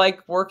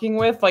like working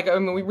with.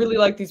 We really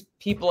like these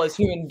people as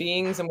human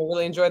beings, and we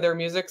really enjoy their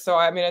music. So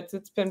I mean,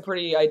 it's been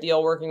pretty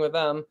ideal working with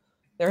them.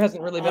 There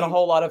hasn't really been a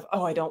whole lot of,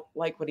 I don't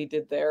like what he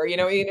did there.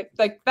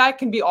 That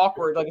can be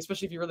awkward,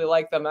 especially if you really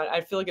like them. I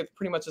feel like it's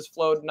pretty much just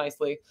flowed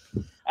nicely.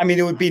 I mean,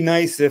 it would be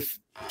nice if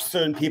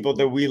certain people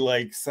that we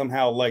like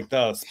somehow liked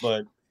us,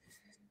 but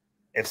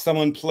if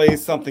someone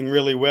plays something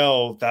really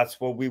well, that's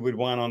what we would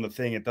want on the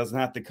thing. It doesn't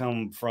have to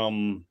come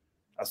from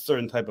a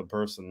certain type of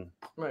person.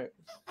 Right.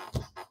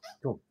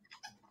 Cool.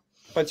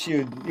 But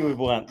you would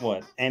want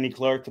what? Annie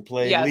Clark to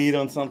play lead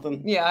on something?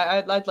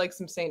 Yeah, I'd like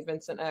some St.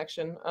 Vincent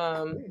action.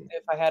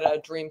 If I had a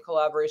dream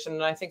collaboration,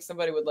 and I think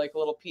somebody would like a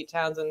little Pete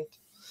Townsend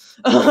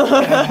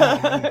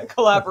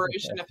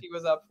collaboration if he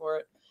was up for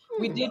it.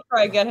 We did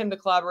try to get him to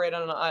collaborate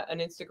on an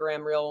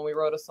Instagram reel when we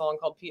wrote a song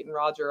called "Pete and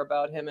Roger"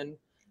 about him and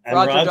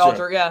Roger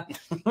Daltrey. Yeah,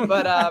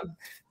 but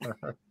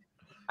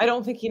I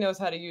don't think he knows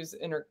how to use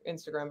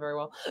Instagram very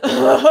well.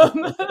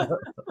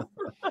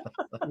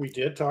 We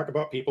did talk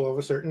about people of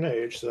a certain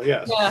age, so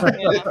yes. Yeah.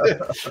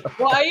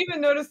 Well, I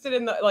even noticed it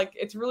in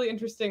it's really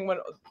interesting when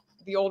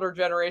the older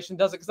generation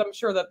does it, because I'm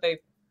sure that they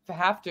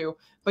have to,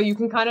 but you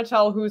can kind of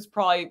tell who's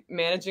probably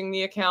managing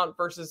the account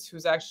versus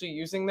who's actually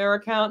using their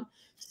account.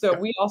 So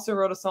we also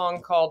wrote a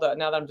song called,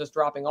 now that I'm just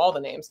dropping all the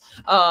names,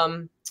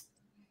 "Oh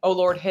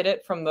Lord, Hit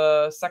It" from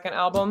the second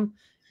album.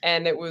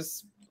 And it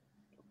was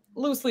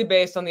loosely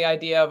based on the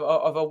idea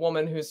of a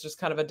woman who's just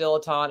kind of a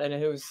dilettante and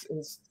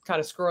who's kind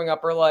of screwing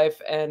up her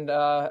life and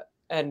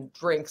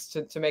drinks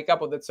to make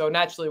up with it. So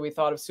naturally we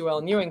thought of Sue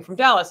Ellen Ewing from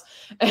Dallas,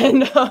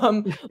 and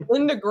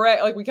Linda Gray,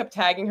 we kept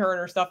tagging her and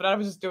her stuff, and I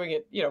was just doing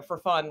it, for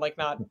fun,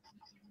 not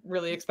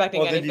really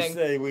expecting anything. Did you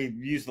say we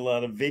used a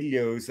lot of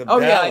videos of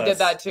Dallas? Yeah, I did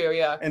that too.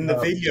 Yeah. And the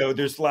video,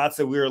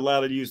 we were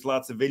allowed to use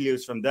lots of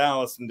videos from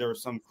Dallas, and there were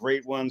some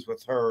great ones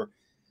with her.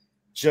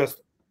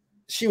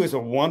 She was a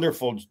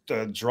wonderful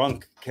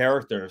drunk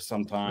character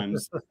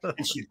sometimes.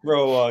 And she'd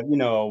throw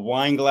a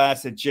wine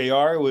glass at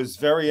JR. It was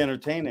very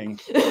entertaining.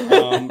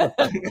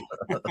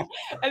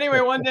 Anyway,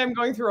 one day I'm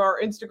going through our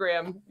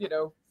Instagram,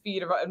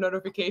 feed of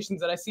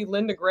notifications, and I see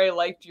Linda Gray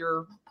liked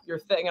your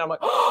thing, and I'm like,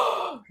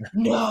 oh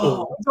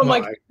no. So I'm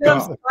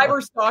I'm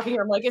cyber stalking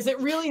her. I'm like, is it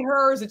really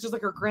her? Is it just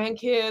her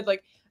grandkid?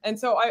 And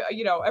so I,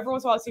 every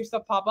once in a while I see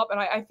stuff pop up, and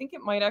I think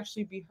it might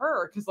actually be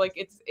her, because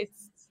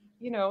it's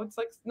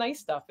nice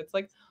stuff. It's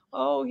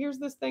oh, here's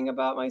this thing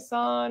about my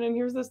son, and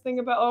here's this thing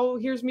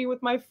about, here's me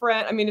with my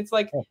friend. I mean, it's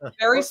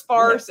very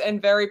sparse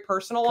and very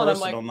personal. And I'm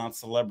like, not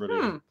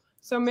celebrity.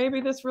 So maybe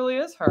this really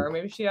is her.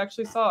 Maybe she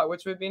actually saw it,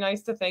 which would be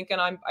nice to think,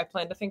 and I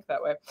plan to think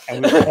that way.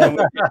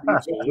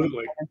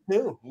 Absolutely.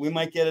 We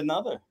might get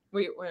another.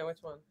 Wait,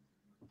 which one?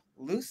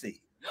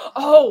 Lucy.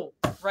 Oh,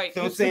 right.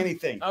 Don't say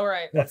anything. All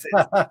right. That's it.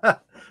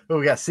 Oh,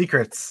 we got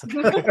secrets.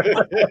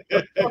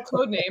 Well,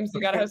 code names.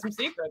 You got to have some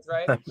secrets,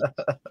 right?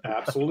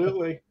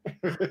 Absolutely.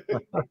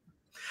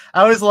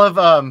 I always love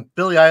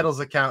Billy Idol's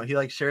account. He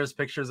like shares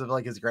pictures of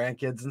like his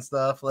grandkids and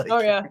stuff. Like, Oh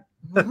yeah.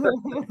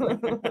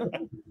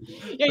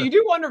 Yeah, you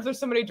do wonder if there's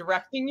somebody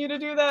directing you to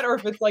do that, or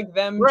if it's like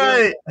them.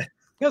 right.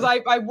 Because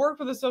I work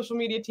with a social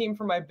media team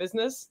for my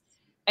business,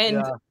 and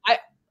Yeah. I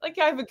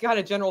have a kind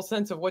of general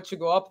sense of what should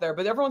go up there,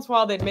 but every once in a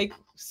while they'd make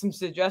some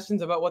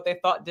suggestions about what they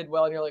thought did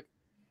well, and you're like,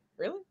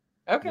 really?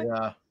 Okay.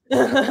 Yeah.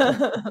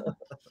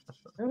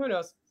 Who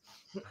knows?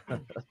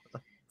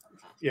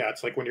 Yeah,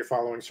 it's like when you're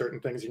following certain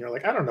things and you're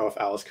like, I don't know if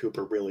Alice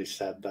Cooper really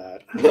said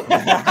that.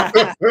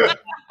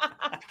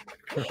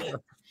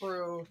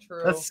 True.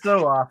 That's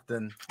so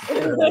often.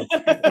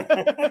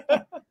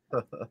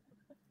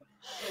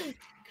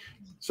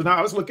 So now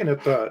I was looking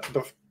at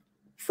the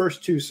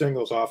first two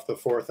singles off the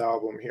fourth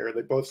album here.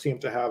 They both seem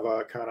to have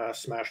a kind of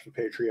Smash the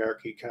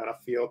Patriarchy kind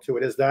of feel to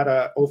it. Is that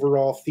a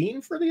overall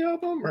theme for the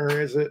album, or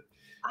is it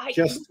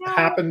just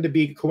happened to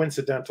be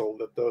coincidental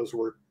that those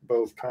were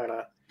both kind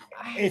of?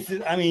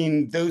 I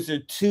mean, those are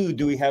two.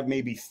 Do we have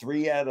maybe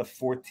 3 out of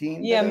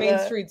 14? Yeah, Main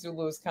Street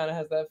Zulus kind of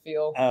has that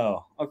feel.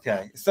 Oh,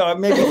 okay. So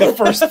maybe the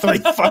first 3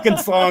 fucking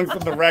songs from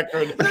the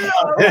record.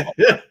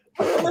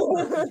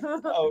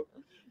 Oh,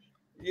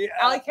 yeah.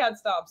 Alley Cat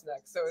Stops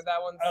next, so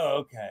that one's. Oh,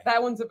 okay.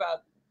 That one's about.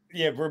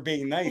 Yeah, we're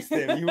being nice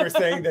to him. You were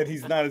saying that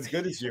he's not as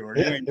good as you were.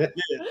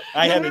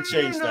 I had to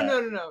change that.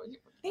 No.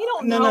 They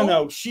don't know.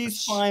 No.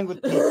 She's fine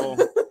with people.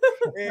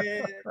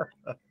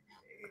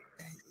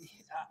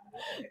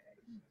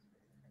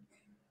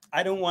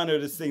 I don't want her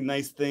to sing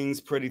nice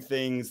things, pretty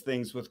things,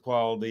 things with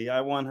quality.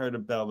 I want her to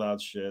belt out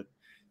shit.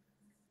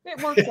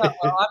 It works out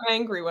well. I'm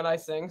angry when I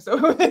sing,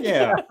 so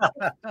yeah.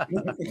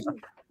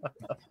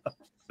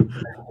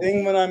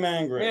 Sing when I'm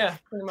angry. Yeah,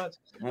 pretty much.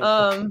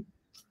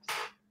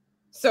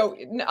 So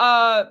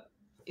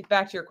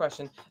back to your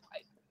question.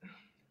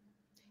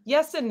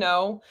 Yes and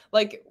no.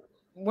 Like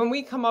when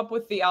we come up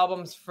with the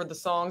albums for the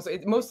songs,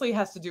 it mostly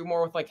has to do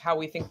more with like how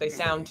we think they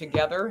sound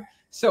together.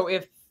 So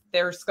if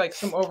there's like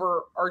some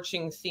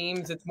overarching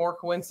themes, it's more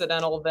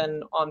coincidental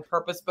than on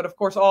purpose. But of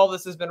course, all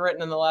this has been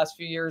written in the last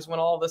few years when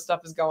all this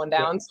stuff is going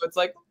down. So it's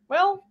like,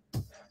 well,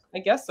 I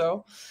guess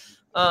so.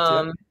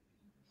 But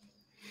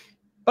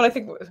I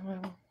think,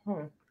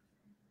 no,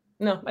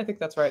 I think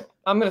that's right.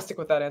 I'm going to stick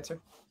with that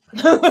answer.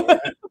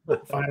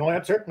 Final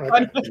answer.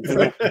 Okay.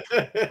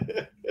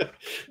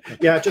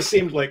 Yeah, it just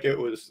seemed like it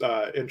was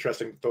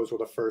interesting. Those were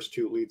the first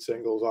 2 lead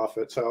singles off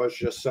it, so I was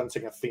just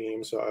sensing a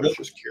theme. So I was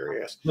just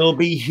curious. There'll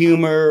be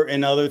humor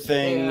and other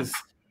things.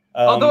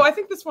 Yeah. Although I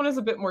think this one is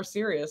a bit more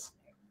serious.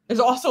 There's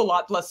also a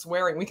lot less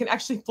swearing. We can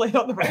actually play it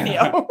on the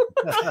radio.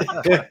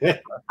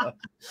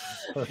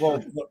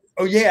 Well,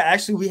 oh yeah,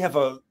 actually, we have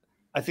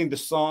I think the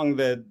song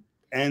that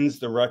ends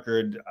the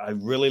record. I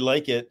really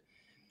like it.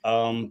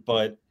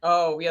 But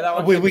oh yeah,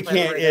 that one we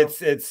can't. It's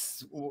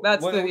that's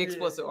the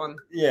explicit one.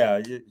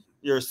 Yeah,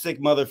 you're a sick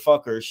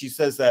motherfucker. She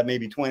says that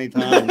maybe 20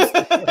 times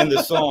in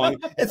the song.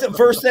 It's a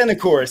verse and a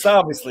chorus,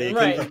 obviously.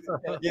 Right.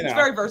 It's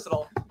very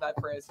versatile, that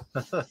phrase.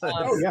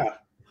 Oh yeah.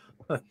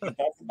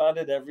 That's about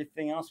it.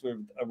 Everything else,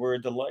 we're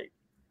a delight.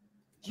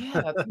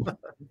 Yeah.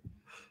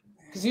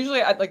 Because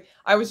usually,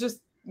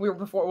 we were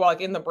before, well,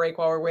 like in the break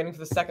while we were waiting for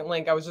the second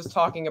link, I was just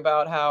talking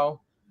about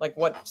how. Like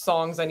what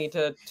songs I need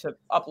to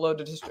upload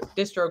to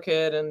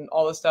DistroKid and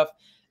all this stuff.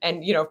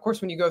 And, of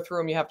course, when you go through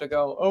them, you have to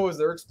go, oh, is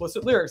there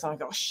explicit lyrics? And I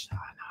go,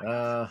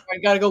 I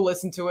got to go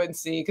listen to it and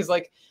see. Because,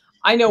 like,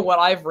 I know what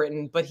I've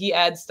written, but he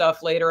adds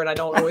stuff later and I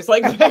don't always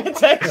like pay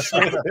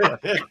attention.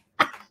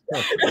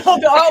 I'll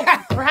go,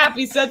 oh, crap,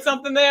 he said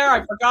something there.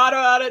 I forgot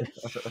about it.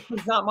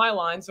 It's not my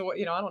line, so,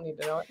 I don't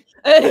need to know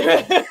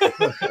it.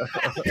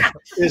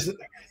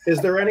 Is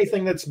there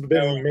anything that's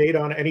been made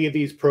on any of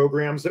these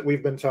programs that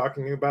we've been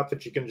talking about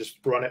that you can just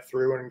run it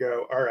through and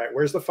go, all right,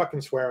 where's the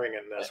fucking swearing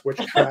in this? Which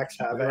tracks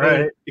have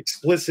any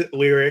explicit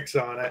lyrics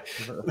on it?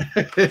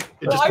 I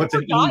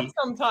forgot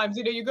sometimes.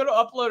 You go to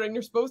upload and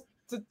you're supposed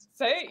to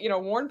say,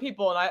 warn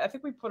people. And I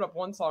think we put up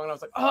one song and I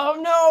was like, oh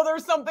no,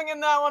 there's something in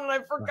that one and I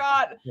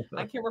forgot.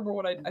 I can't remember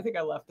what I think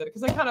I left it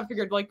because I kind of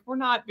figured like we're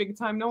not big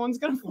time. No one's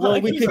gonna.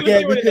 Well, we could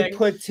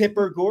put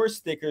Tipper Gore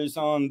stickers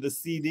on the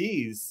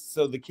CDs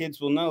so the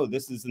kids will know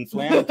this is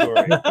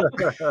inflammatory.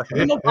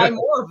 And they'll buy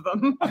more of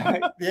them.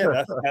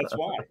 Yeah, that's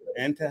why.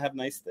 And to have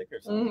nice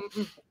stickers.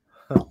 Mm-hmm.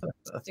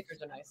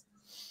 Stickers are nice.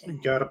 You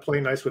gotta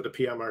play nice with the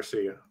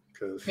PMRC.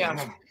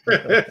 Yeah.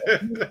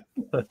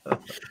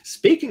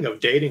 Speaking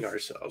of dating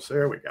ourselves,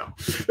 there we go.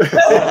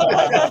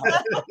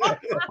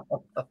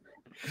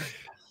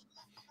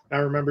 I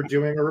remember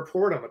doing a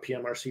report on the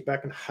PMRC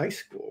back in high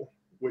school,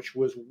 which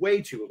was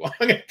way too long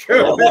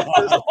ago.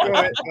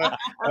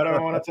 I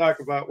don't want to talk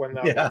about when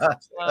that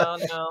was. Oh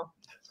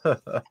no.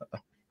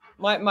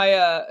 My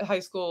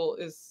high school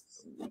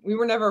we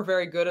were never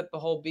very good at the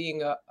whole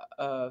being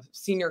a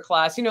senior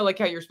class, you know, like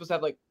how you're supposed to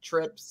have like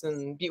trips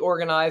and be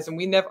organized.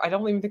 And I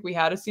don't even think we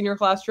had a senior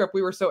class trip.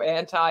 We were so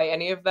anti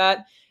any of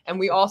that. And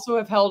we also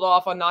have held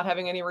off on not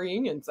having any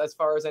reunions, as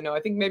far as I know. I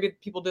think maybe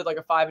people did like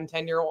a 5 and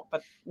 10-year-old,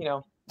 but you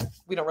know,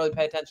 we don't really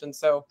pay attention.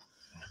 So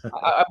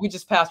we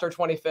just passed our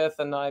 25th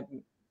and I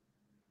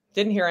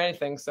didn't hear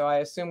anything. So I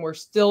assume we're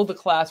still the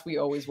class we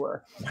always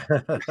were.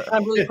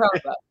 I'm really proud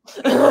of that.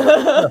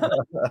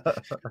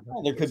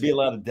 Well, there could be a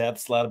lot of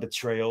deaths, a lot of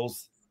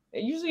betrayals.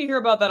 Usually you hear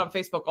about that on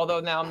Facebook,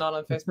 although now I'm not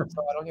on Facebook,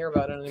 so I don't hear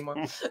about it anymore.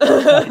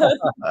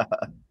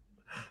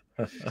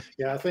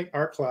 Yeah, I think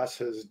our class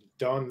has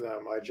done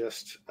them. I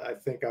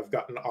think I've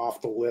gotten off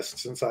the list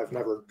since I've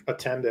never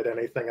attended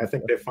anything. I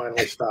think they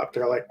finally stopped.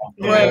 They're like,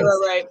 right.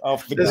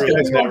 Off the This grid.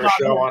 guy's never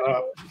showing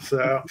up.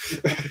 So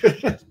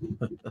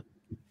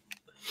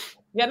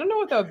Yeah, I don't know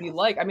what that would be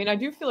like. I mean, I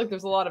do feel like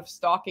there's a lot of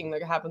stalking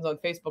that happens on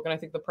Facebook, and I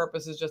think the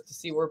purpose is just to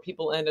see where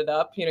people ended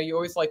up. You know, you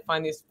always like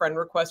find these friend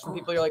requests from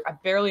people you're like, I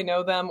barely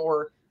know them,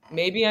 or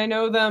maybe I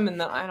know them, and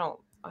then I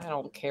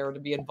don't care to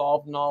be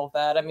involved in all of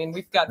that. I mean,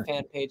 we've got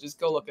fan pages.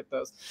 Go look at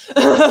those.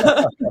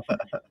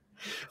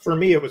 for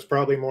me, it was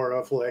probably more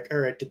of like, all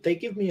right, did they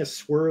give me a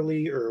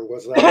swirly, or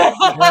was that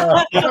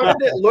how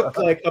did it look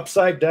like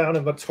upside down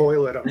in the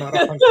toilet? I'm not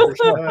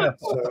 100%.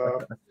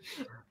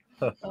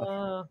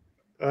 So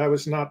I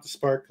was not the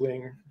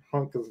sparkling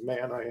hunk of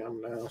man I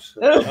am now. So.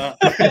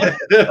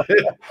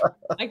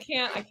 I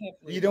can't.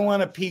 You don't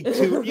want to peak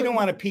too. You don't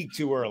want to peak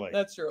too early.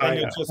 That's true. And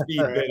you'll just be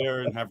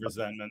bitter and have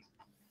resentment.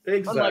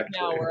 Exactly. Unlike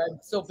now, where I'm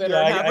still bitter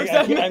Yeah, and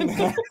have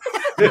resentment.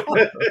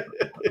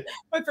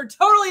 But for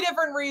totally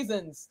different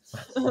reasons.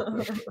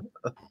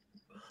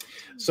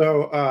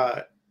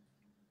 So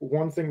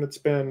one thing that's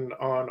been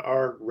on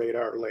our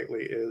radar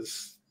lately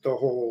is the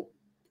whole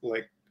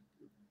like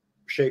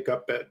shake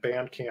up at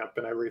Bandcamp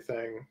and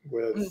everything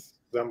with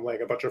them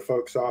laying a bunch of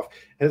folks off.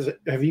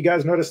 Have you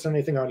guys noticed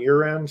anything on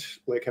your end?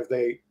 Like, have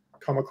they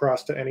come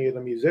across to any of the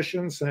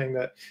musicians saying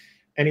that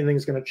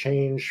anything's going to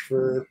change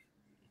for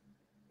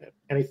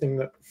anything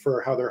that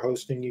for how they're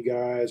hosting you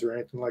guys or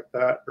anything like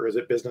that? Or is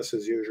it business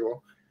as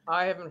usual?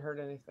 I haven't heard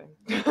anything.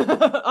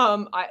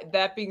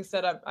 That being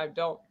said, I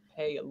don't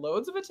pay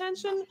loads of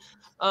attention.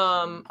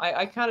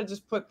 I kind of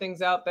just put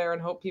things out there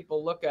and hope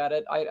people look at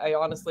it. I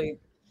honestly,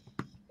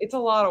 it's a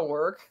lot of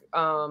work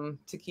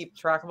to keep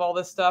track of all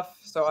this stuff.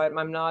 So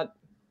I'm not,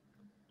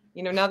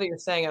 you know, now that you're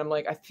saying it, I'm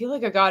like, I feel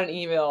like I got an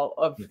email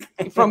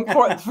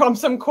from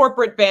some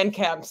corporate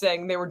Bandcamp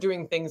saying they were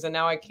doing things, and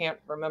now I can't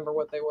remember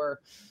what they were.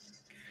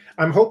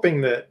 I'm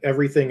hoping that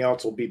everything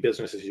else will be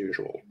business as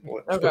usual.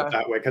 Let's put it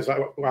that way, because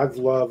I've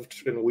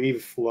loved and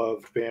we've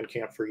loved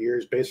Bandcamp for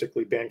years.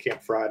 Basically,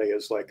 Bandcamp Friday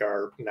is like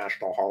our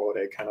national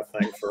holiday kind of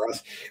thing for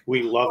us.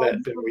 We love it,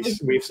 and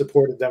we've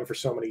supported them for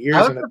so many years.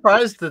 I was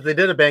surprised that they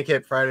did a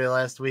Bandcamp Friday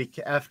last week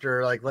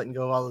after like letting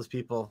go of all those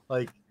people.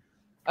 Like,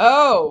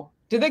 oh,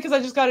 did they? Because I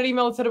just got an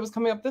email that said it was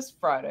coming up this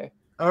Friday.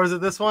 Oh, is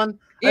it this one?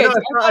 Yeah,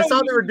 I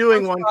saw they were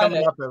doing one Friday.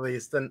 coming up at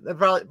least, and it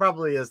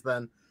probably is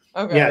then.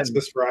 Okay. Yeah, it's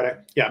this Friday.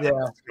 Yeah.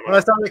 When I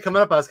saw it coming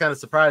up, I was kind of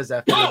surprised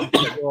after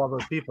all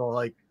those people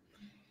like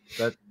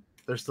that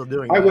they're still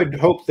doing. I would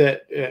hope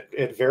that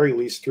at very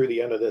least through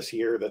the end of this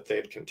year that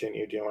they'd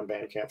continue doing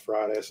Bandcamp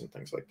Fridays and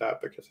things like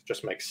that, because it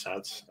just makes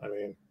sense. I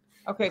mean,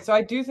 okay, so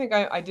I do think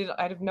I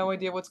have no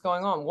idea what's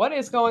going on. What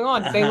is going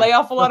on? Did they lay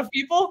off a lot of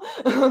people?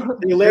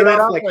 They laid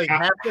off like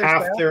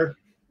half their,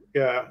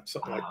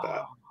 something like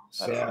that.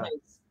 So.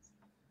 Nice.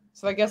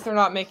 So I guess they're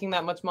not making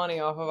that much money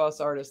off of us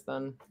artists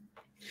then.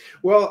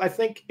 Well, I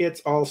think it's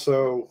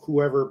also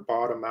whoever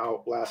bought them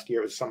out last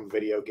year was some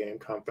video game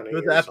company. It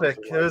was Epic.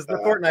 It was the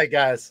Fortnite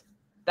guys.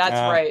 That's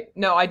right.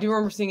 No, I do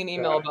remember seeing an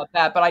email about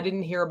that, but I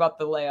didn't hear about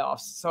the layoffs.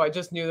 So I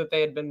just knew that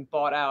they had been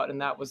bought out, and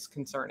that was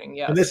concerning.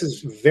 Yes. And this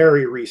is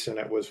very recent.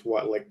 It was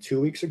like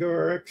 2 weeks ago,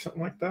 Eric,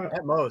 something like that?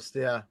 At most,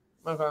 yeah.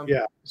 Okay.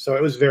 Yeah. So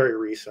it was very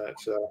recent.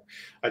 So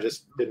I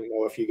just didn't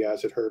know if you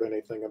guys had heard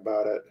anything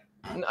about it.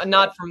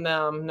 Not from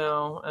them,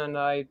 no. And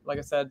like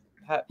I said,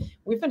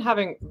 we've been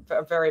having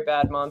a very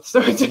bad month,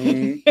 so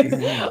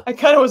I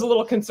kind of was a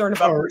little concerned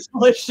about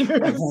personal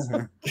issues.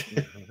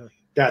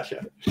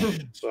 Gotcha.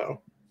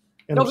 So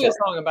there'll be a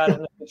song about it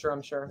in the future,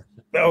 I'm sure.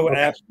 Oh,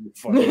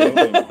 absolutely.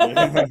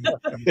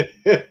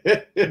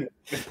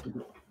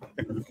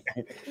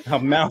 A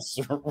mouse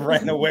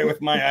ran away with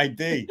my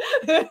ID.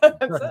 That's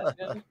it.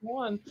 Yeah,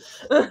 one.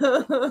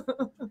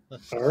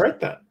 All right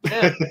then.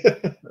 Yeah.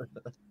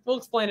 We'll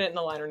explain it in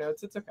the liner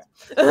notes. It's okay.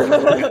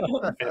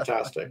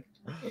 Fantastic.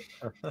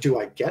 Do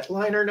I get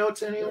liner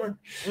notes anywhere?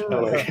 I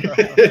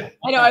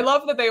know. I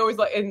love that they always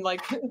in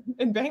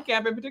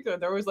Bandcamp in particular,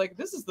 they're always like,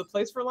 "This is the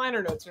place for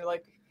liner notes." And you're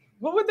like,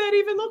 what would that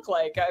even look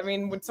like? I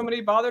mean, would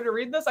somebody bother to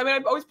read this? I mean,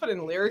 I've always put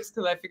in lyrics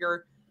because I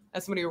figure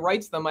as somebody who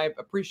writes them, I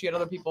appreciate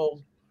other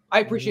people. I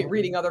appreciate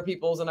reading other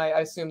people's, and I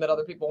assume that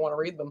other people want to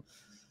read them.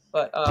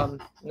 But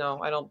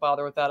no, I don't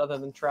bother with that other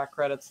than track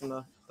credits and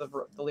the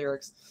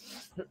lyrics.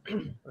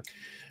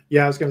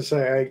 Yeah, I was going to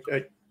say,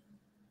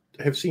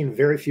 have seen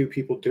very few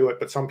people do it,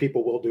 but some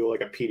people will do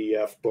like a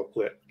PDF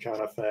booklet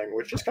kind of thing,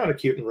 which is kind of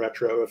cute and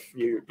retro. If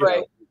you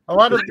right. A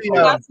lot of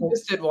the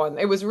just did one.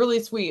 It was really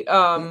sweet.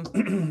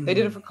 They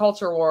did it for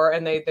Culture War,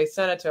 and they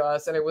sent it to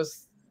us, and it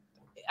was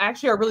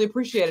actually, I really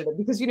appreciated it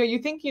because you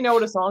think you know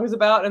what a song is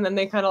about, and then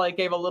they kind of like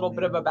gave a little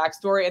bit of a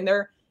backstory, and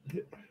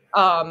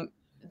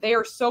they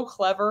are so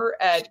clever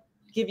at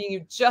giving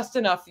you just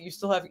enough that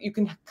you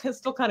can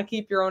still kind of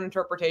keep your own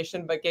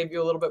interpretation, but gave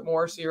you a little bit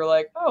more, so you're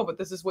like, oh, but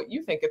this is what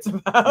you think it's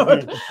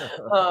about.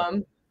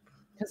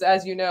 Because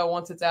as you know,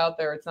 once it's out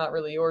there, it's not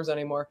really yours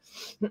anymore.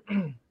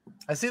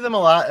 I see them a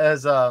lot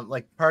as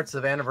like parts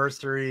of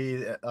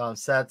anniversary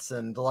sets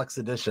and deluxe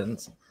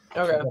editions.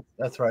 Okay,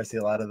 that's where I see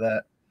a lot of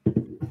that.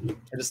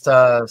 Just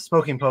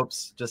Smoking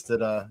Popes just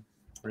did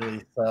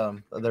release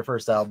their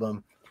first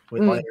album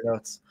with liner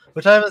notes,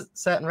 which I haven't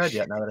sat and read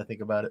yet. Now that I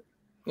think about it,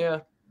 yeah,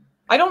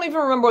 I don't even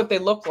remember what they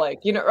look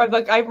like.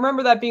 Like I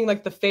remember that being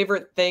like the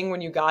favorite thing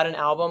when you got an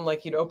album.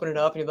 Like you'd open it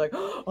up and you'd be like,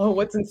 oh,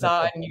 what's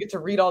inside, and you get to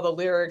read all the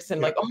lyrics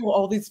and like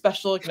all these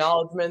special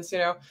acknowledgments.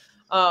 But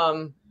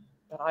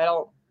I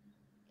don't.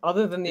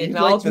 Other than the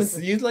acknowledgments,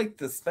 you'd like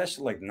the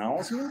special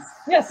acknowledgments.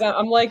 Yes,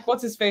 I'm like,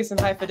 what's his face in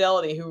High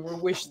Fidelity, who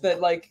wished that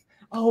like,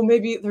 oh,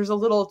 maybe there's a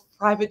little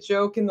private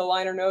joke in the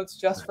liner notes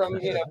just from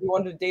you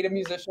wanted to date a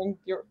musician.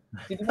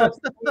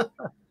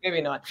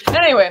 Maybe not.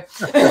 Anyway,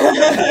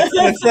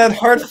 it's that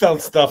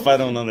heartfelt stuff I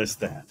don't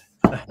understand.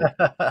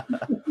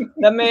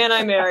 The man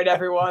I married,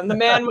 everyone. The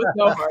man with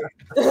no heart.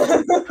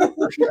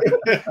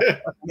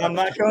 I'm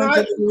not going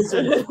to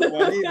the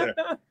one either.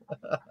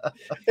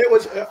 It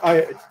was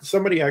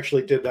somebody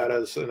actually did that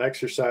as an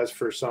exercise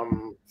for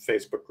some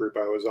Facebook group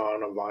I was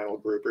on, a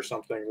vinyl group or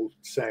something,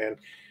 saying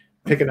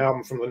pick an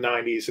album from the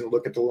 90s and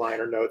look at the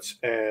liner notes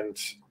and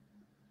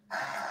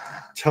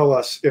tell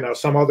us,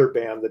 some other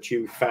band that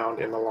you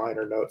found in the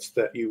liner notes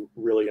that you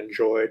really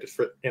enjoyed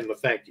in the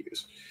thank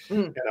yous.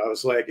 And I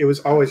was like, it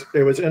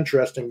was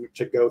interesting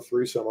to go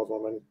through some of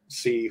them and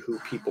see who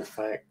people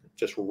thanked,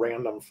 just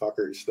random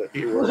fuckers that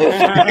you were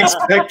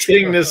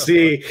expecting to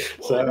see.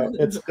 So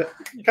it's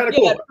kind of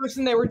cool. That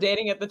person they were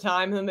dating at the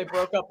time, and then they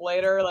broke up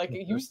later. Like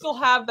you still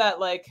have that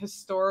like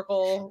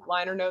historical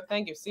liner note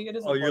thank you. See, it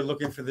is. Oh, you're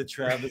looking for the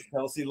Travis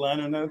Kelce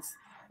liner notes?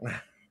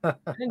 I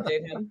didn't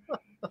date him.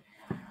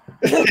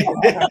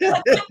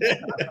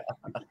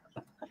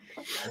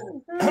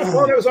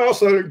 Well, it was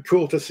also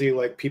cool to see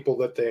like people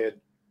that they had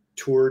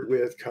toured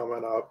with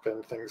coming up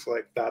and things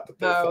like that they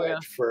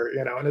thanked for,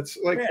 and it's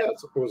like it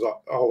was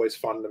always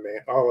fun to me.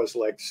 I always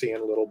liked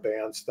seeing little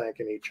bands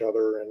thanking each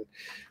other, and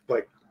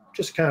like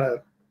just kind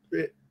of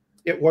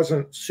it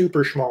wasn't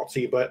super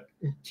schmaltzy but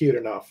cute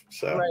enough.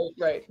 So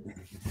right.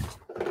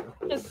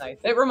 It's nice.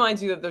 It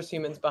reminds you that there's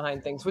humans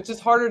behind things, which is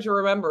harder to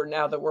remember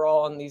now that we're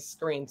all on these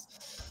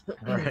screens.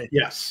 Right.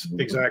 Yes,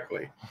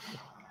 exactly.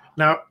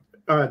 Now,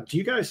 do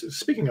you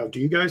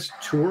guys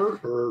tour,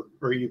 or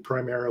are you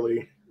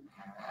primarily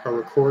a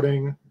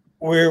recording?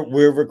 We're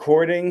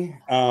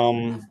recording.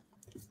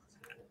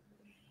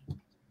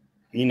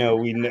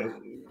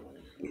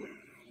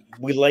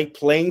 We like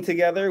playing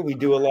together. We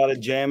do a lot of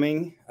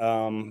jamming.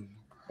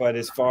 But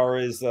as far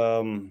as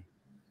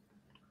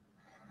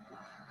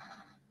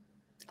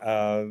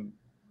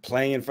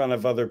playing in front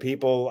of other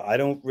people, I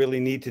don't really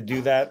need to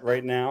do that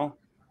right now.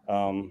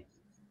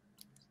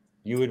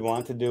 You would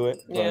want to do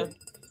it. Yeah.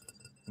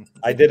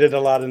 I did it a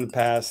lot in the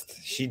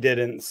past. She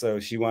didn't, so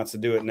she wants to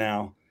do it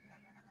now.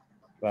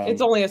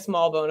 It's only a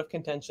small bone of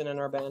contention in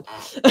our band.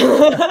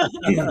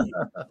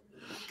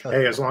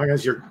 Hey, as long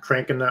as you're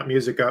cranking that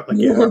music up, like,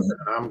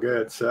 I'm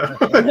good. So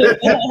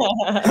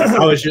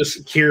I was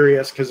just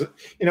curious because,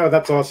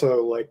 that's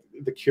also like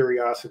the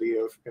curiosity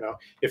of,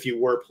 if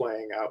you were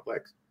playing out,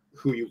 like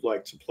who you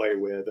like to play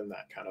with and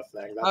that kind of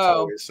thing. That's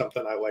always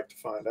something I like to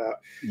find out.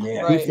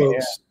 Yeah. Who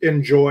folks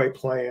enjoy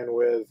playing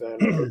with,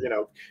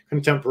 and,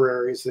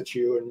 contemporaries that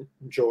you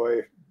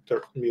enjoy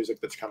their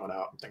music that's coming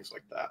out and things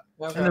like that.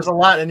 Okay. And there's a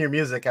lot in your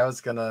music. I was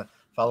going to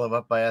follow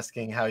up by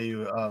asking how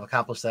you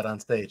accomplish that on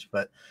stage,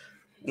 but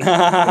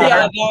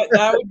that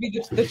would be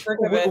the trick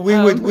of it.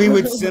 We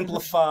would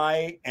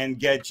simplify and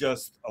get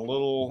just a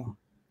little.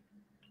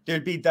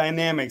 There'd be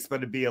dynamics, but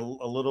it'd be a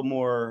little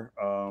more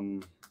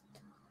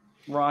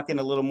rock and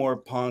a little more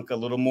punk, a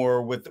little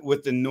more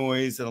with the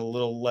noise and a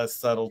little less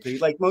subtlety.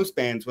 Like most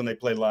bands, when they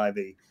play live,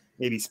 they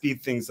maybe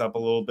speed things up a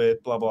little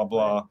bit. Blah blah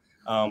blah.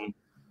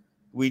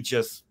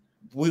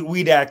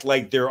 We'd act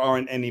like there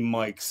aren't any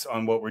mics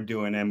on what we're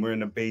doing, and we're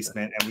in a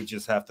basement, and we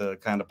just have to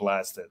kind of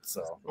blast it.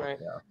 So right.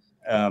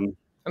 Yeah.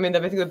 I think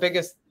the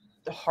biggest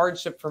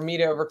hardship for me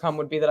to overcome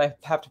would be that I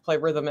have to play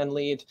rhythm and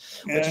lead,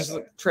 which is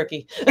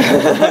tricky.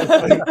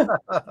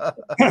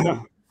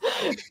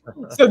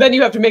 So then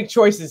you have to make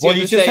choices. Well,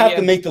 you just have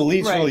to make the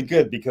leads really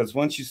good, because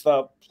once you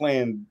stop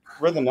playing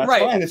rhythm, that's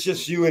fine. It's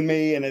just you and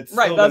me, and it's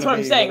right. That's what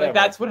I'm saying. Like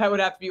that's what I would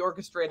have to be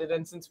orchestrated.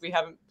 And since we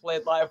haven't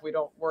played live, we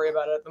don't worry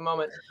about it at the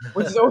moment,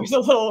 which is always a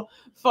little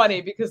funny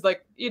because,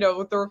 like,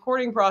 with the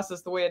recording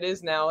process the way it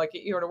is now, like,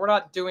 we're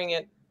not doing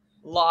it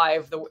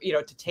live,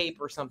 to tape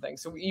or something.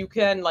 So you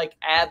can like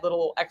add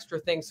little extra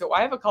things. So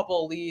I have a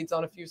couple of leads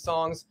on a few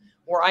songs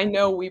where I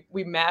know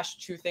we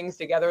mashed two things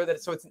together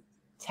so it's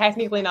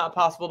technically not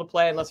possible to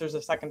play unless there's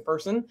a second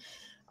person.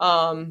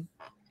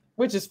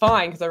 Which is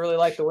fine because I really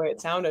like the way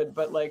it sounded,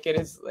 but like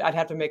I'd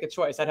have to make a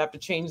choice. I'd have to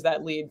change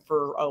that lead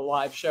for a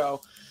live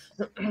show.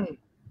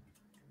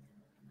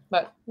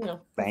 But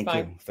thank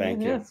you.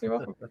 Yes, you're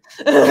welcome.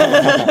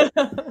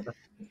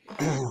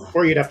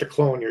 Or you'd have to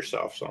clone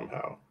yourself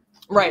somehow.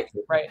 Right.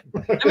 I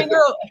mean,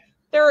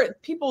 there are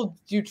people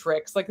do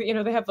tricks like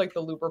they have like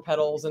the looper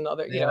pedals and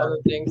other other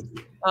things.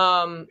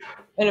 And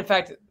in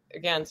fact,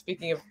 again,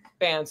 speaking of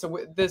bands,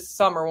 so this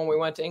summer when we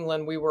went to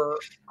England, we were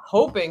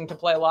hoping to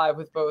play live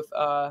with both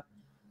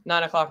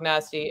 9 O'Clock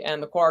Nasty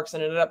and the Quarks,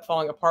 and it ended up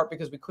falling apart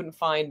because we couldn't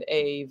find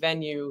a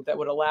venue that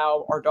would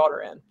allow our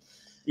daughter in.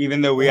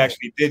 Even though we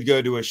actually did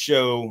go to a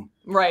show,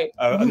 right?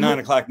 A 9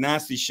 O'Clock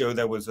Nasty show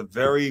that was a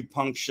very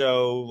punk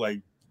show,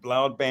 like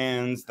loud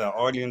bands. The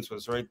audience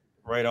was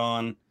right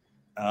on,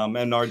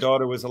 and our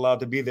daughter was allowed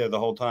to be there the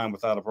whole time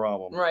without a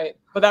problem. Right,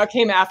 but that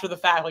came after the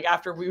fact. Like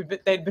after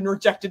they'd been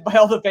rejected by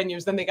all the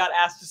venues, then they got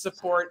asked to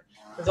support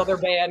this other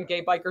band,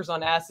 Gay Bikers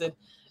on Acid,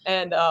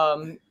 and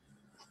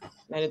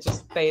they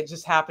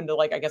just happened to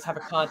like I guess have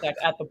a contact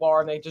at the bar,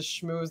 and they just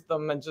schmoozed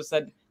them and just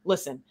said,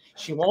 listen,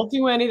 she won't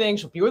do anything.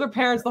 She'll be with her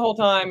parents the whole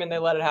time. And they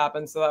let it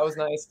happen. So that was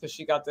nice because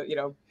she got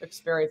to,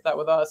 experience that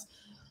with us.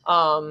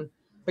 But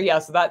yeah,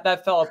 so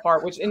that fell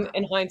apart, which in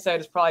hindsight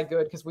is probably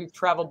good because we've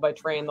traveled by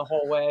train the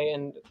whole way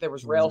and there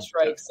was rail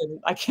strikes. And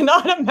I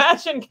cannot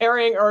imagine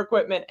carrying our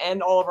equipment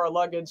and all of our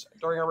luggage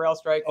during a rail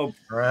strike. Oh,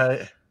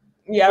 right.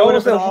 Yeah. What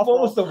was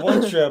the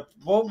one trip?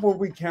 What were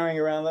we carrying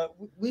around?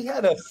 We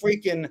had a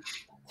freaking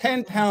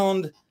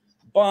 10-pound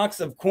box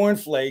of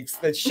cornflakes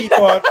that she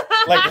bought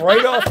like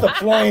right off the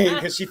plane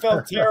because she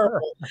felt terrible.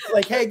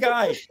 Like, hey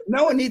guy,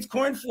 no one needs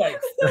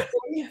cornflakes. What are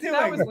you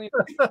doing?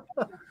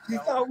 She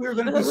thought we were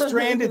going to be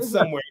stranded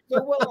somewhere.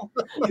 So well,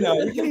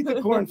 we can eat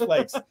the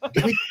cornflakes.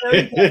 We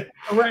carried that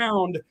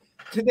around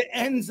to the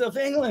ends of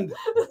England.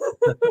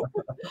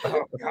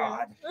 Oh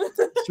God!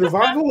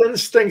 Survival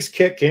instincts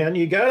kick in.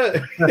 You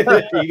gotta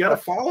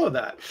follow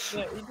that.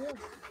 Yeah, you do.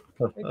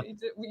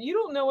 You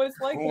don't know what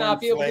it's like to not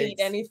be able to eat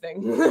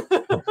anything.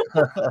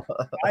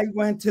 I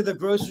went to the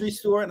grocery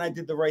store and I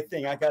did the right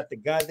thing. I got the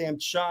goddamn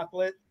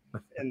chocolate,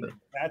 and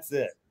that's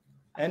it.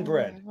 And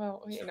bread.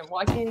 Well,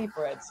 I can't eat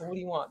bread, so what do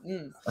you want?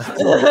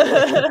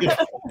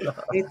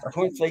 Eat the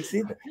cornflakes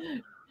either.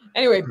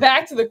 Anyway,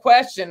 back to the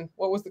question.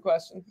 What was the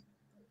question?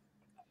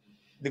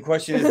 The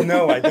question is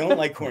no, I don't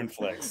like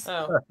cornflakes.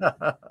 Oh.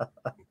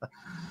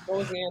 What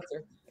was the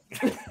answer?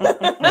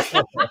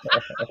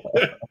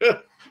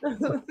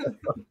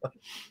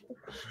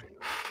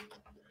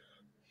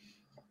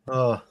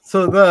 So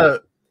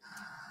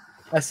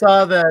I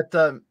saw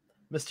that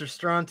Mr.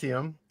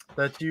 Strontium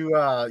that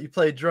you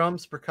play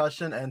drums,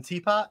 percussion, and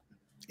teapot.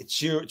 It's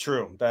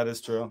true. That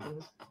is true.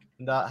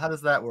 And, how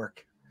does that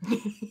work?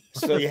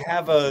 So you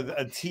have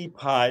a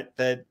teapot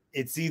that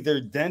it's either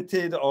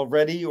dented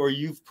already or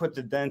you've put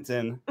the dent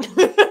in.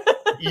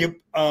 You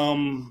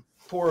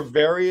pour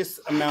various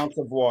amounts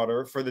of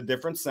water for the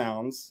different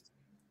sounds.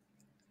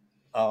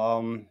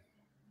 Hold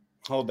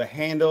the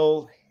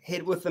handle,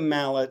 hit with the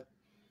mallet,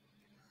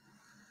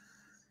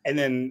 and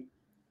then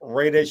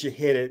right as you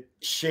hit it,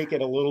 shake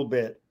it a little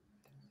bit.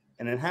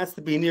 And it has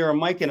to be near a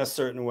mic in a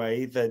certain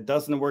way that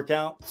doesn't work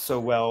out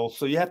so well.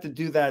 So you have to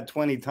do that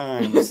 20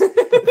 times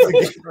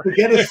to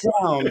get a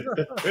sound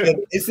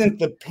that isn't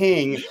the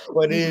ping,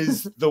 but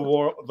is the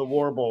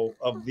warble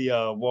of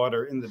the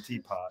water in the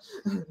teapot.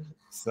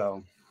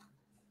 So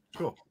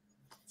cool.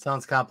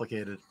 Sounds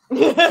complicated.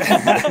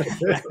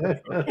 It's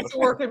a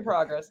work in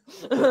progress.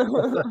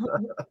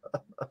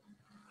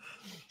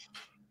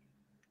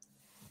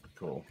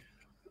 Cool.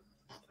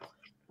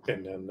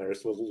 And then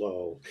there's the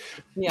low.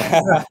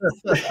 Yeah.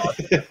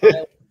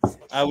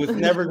 I was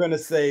never going to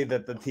say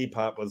that the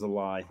teapot was a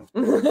lie.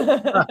 It's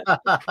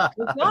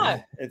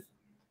not.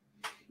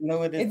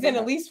 No, it is. It's in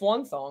at least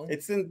one song.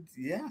 It's in.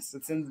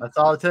 That's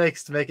all it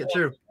takes to make it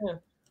true. Yeah.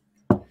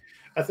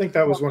 I think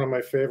that was one of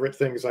my favorite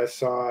things I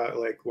saw.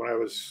 Like when I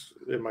was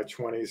in my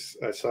 20s,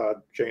 I saw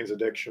Jane's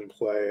Addiction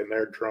play, and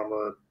their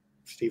drummer,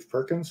 Steve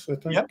Perkins, I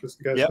think is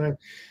the guy's name.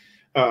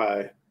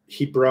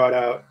 He brought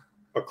out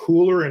a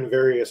cooler and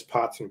various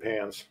pots and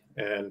pans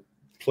and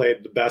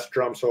played the best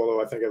drum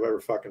solo I think I've ever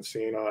fucking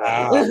seen on it.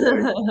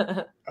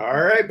 Like,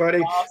 all right, buddy,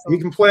 awesome. You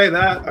can play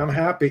that. I'm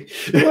happy.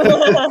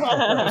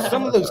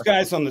 Some of those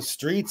guys on the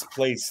streets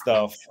play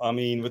stuff. I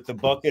mean, with the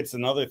buckets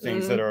and other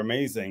things that are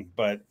amazing.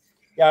 But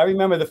yeah, I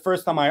remember the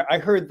first time I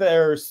heard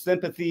their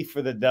Sympathy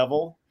for the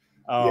Devil.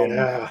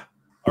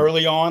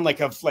 Early on, like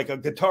a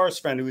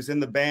guitarist friend who was in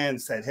the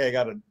band said, "Hey, I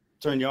got to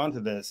turn you on to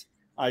this."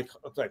 I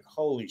was like,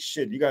 holy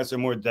shit, you guys are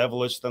more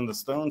devilish than the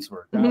Stones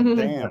were. God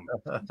damn.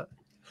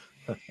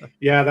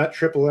 Yeah, that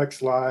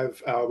XXX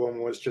Live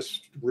album was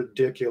just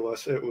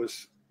ridiculous. It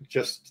was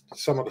just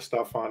some of the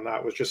stuff on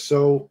that was just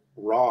so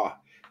raw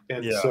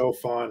and so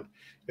fun.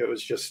 It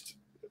was just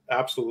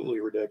absolutely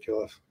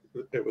ridiculous.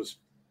 It was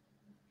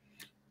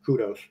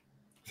kudos.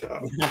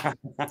 So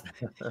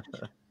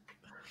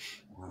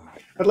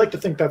I'd like to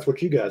think that's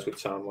what you guys would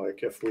sound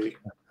like if we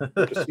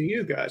were to see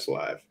you guys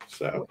live.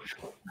 So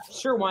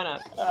Sure, why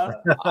not?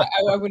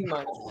 I wouldn't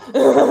mind.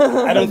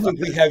 I don't think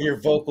we have your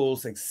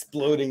vocals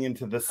exploding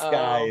into the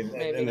sky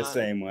in the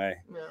same way.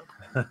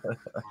 No.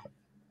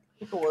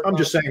 I'm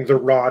just saying the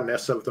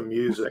rawness of the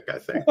music, I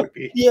think, would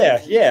be.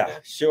 Yeah,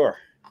 sure.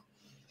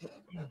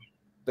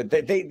 But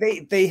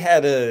they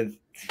had a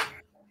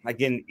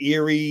like an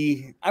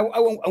eerie. I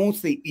won't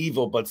say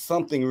evil, but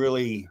something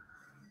really,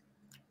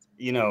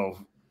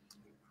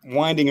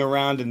 winding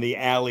around in the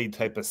alley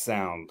type of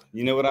sound.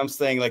 You know what I'm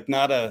saying? Like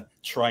not a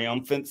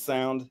triumphant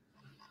sound.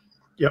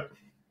 Yep.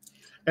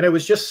 And it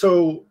was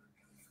so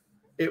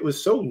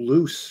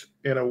loose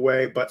in a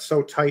way, but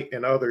so tight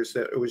in others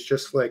that it was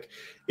just like,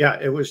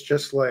 it was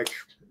just like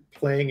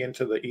playing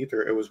into the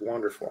ether. It was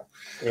wonderful.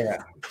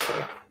 Yeah.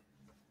 So.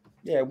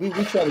 Yeah, we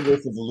try to go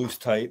for the loose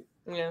tight.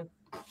 Yeah.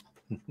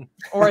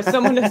 Or as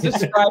someone has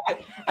described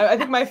it, I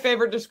think my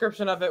favorite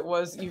description of it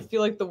was you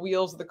feel like the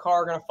wheels of the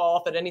car are going to fall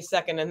off at any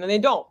second, and then they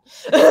don't.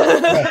 Feel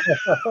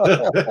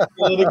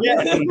it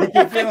again. You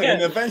keep feeling it,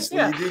 and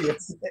eventually you do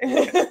get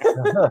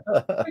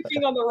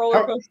Being on the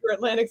roller coaster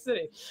Atlantic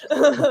City.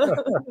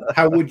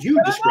 How would you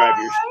describe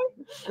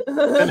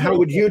and how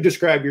would you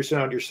describe your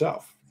sound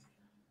yourself?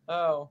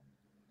 Oh.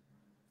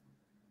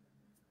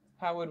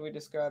 How would we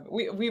describe it?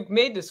 We've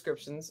made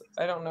descriptions.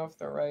 I don't know if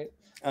they're right.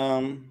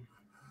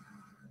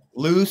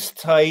 Loose,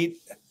 tight,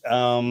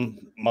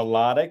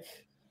 melodic,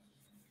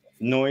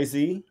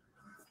 noisy,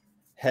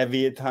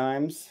 heavy at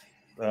times.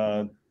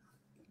 There's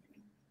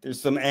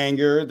some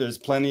anger. There's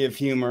plenty of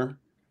humor.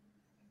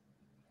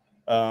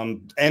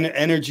 And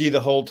energy the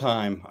whole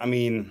time.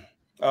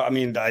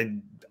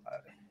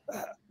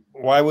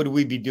 Why would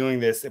we be doing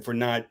this if we're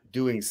not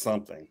doing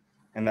something?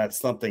 And that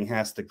something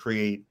has to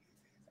create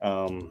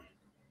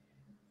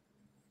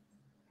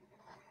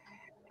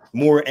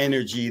more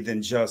energy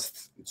than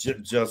just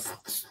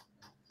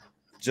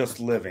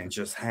living,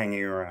 just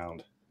hanging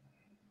around.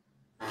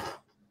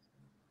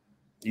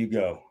 You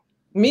go.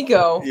 Me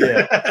go.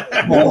 Yeah.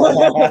 Am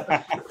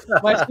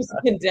I supposed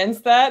to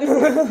condense that?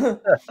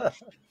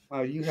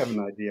 Oh, you have an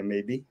idea,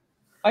 maybe.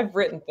 I've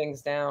written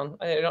things down.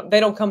 They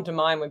don't come to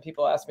mind when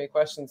people ask me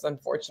questions,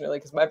 unfortunately,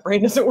 because my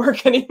brain doesn't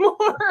work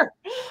anymore.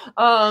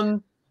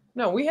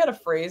 No, we had a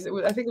phrase.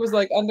 I think it was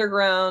like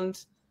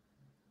underground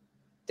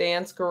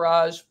dance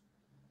garage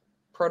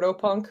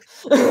proto-punk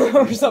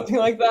or something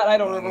like that. I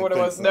don't remember what it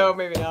was. So. No,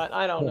 maybe not.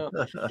 I don't know.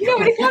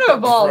 It kind of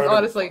evolved,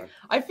 honestly.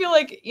 I feel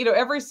like,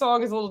 every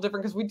song is a little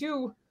different because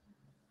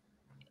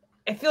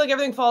I feel like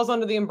everything falls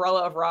under the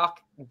umbrella of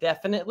rock,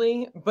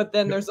 definitely. But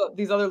then there's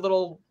these other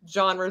little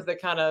genres that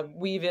kind of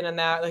weave in and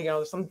that. Like,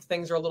 some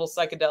things are a little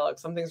psychedelic.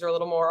 Some things are a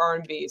little more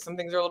R&B. Some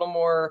things are a little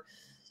more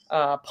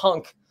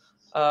punk.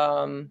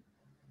 I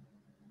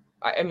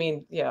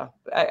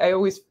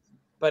always,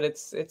 but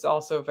it's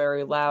also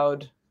very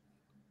loud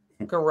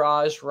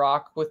garage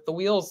rock with the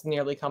wheels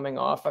nearly coming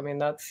off.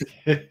 That's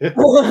and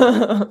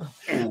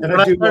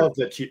I do love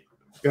that you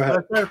go ahead.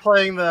 I started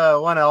playing the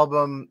one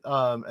album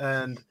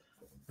and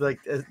like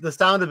the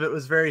sound of it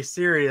was very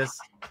serious,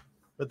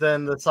 but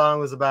then the song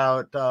was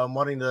about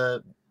wanting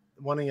a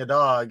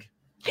dog.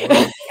 And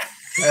I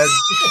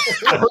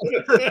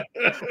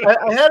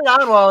had it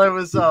on while I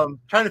was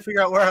trying to figure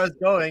out where I was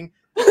going,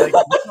 and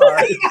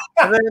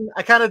then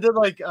I kind of did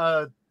like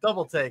a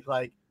double take,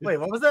 like, wait,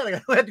 what was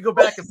that? I had to go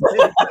back and say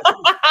it.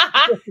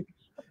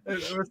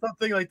 It was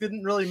something like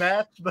didn't really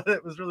match, but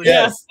it was really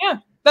yeah.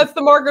 That's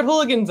the Margaret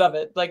Hooligans of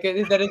it, like that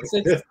it's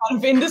kind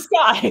of in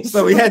disguise.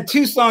 So we had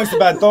two songs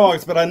about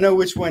dogs, but I know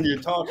which one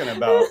you're talking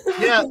about.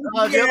 Yeah, the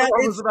other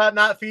one was about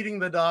not feeding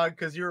the dog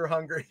because you were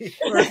hungry.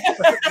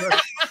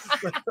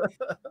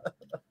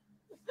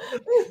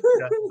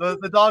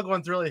 The dog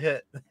ones really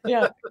hit.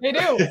 Yeah, they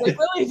do. They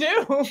really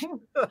do.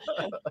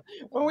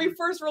 When we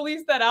first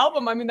released that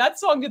album, that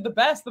song did the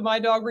best, the My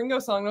Dog Ringo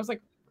song. And I was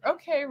like,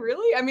 okay,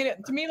 really?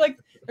 To me, like,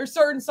 there's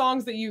certain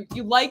songs that you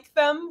like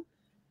them,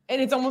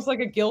 and it's almost like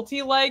a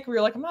guilty like, where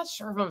you're like, I'm not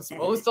sure if I'm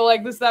supposed to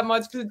like this that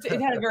much, because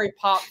it had a very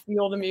pop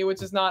feel to me,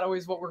 which is not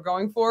always what we're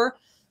going for.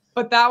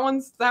 But that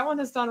one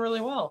has done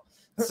really well.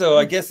 So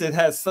I guess it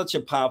has such a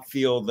pop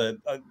feel that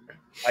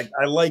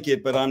I like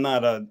it, but I'm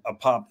not a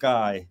pop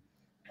guy.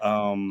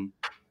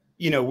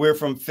 We're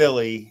from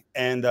Philly,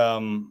 and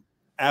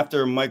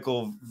after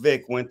Michael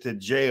Vick went to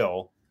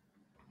jail,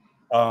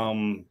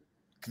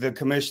 the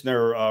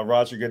commissioner,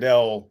 Roger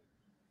Goodell,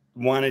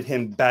 wanted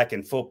him back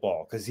in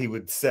football because he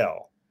would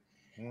sell.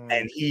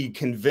 And he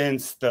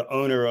convinced the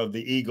owner of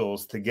the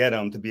Eagles to get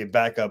him to be a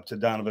backup to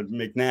Donovan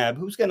McNabb,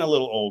 who's getting a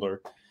little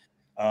older.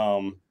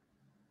 And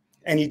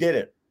he did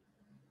it.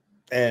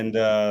 And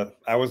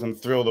I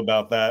wasn't thrilled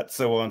about that.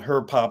 So on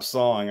her pop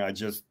song, I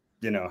just,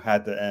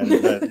 had to end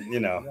that,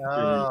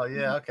 Oh,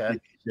 yeah, okay.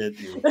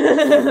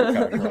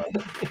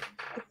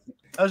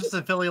 I was just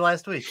in Philly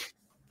last week.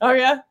 Oh,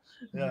 yeah?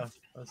 Yeah.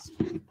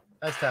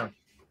 Nice town.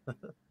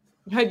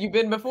 Had you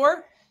been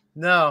before?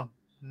 No.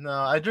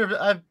 I've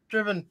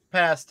driven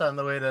past on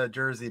the way to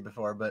Jersey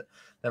before, but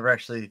never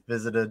actually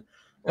visited.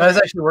 I was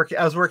actually working.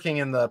 I was working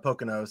in the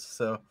Poconos,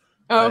 so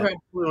I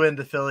flew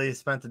into Philly,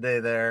 spent the day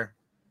there,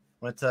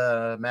 went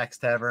to Max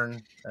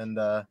Tavern, and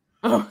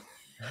I'm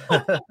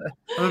a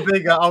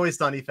big Always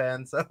Sunny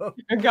fan. So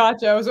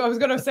gotcha. I was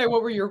gonna say,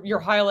 what were your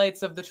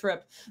highlights of the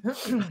trip?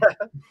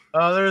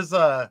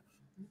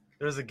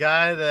 There's a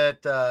guy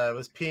that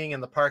was peeing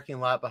in the parking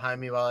lot behind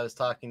me while I was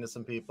talking to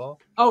some people.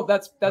 Oh,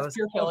 that's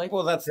pure Philly.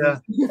 Well, that's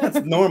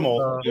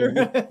normal. There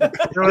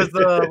was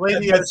the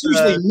lady. That's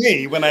usually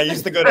me when I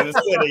used to go to the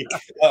city.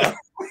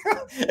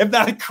 If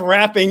not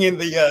crapping in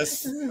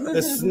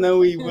the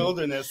snowy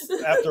wilderness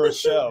after a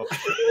show.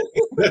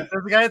 There's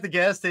a guy at the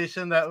gas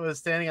station that was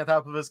standing on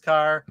top of his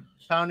car,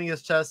 pounding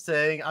his chest,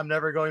 saying, "I'm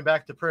never going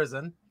back to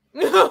prison."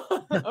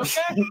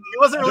 Okay. He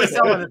wasn't really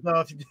selling it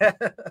though.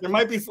 There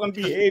might be some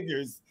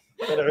behaviors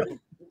that are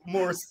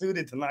more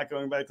suited to not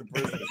going back to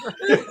prison.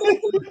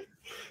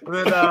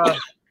 Then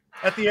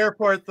at the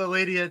airport, the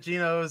lady at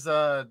Gino's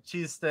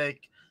cheesesteak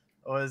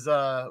was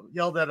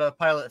yelled at a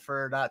pilot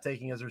for not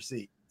taking his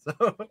receipt. So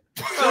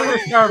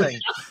charming.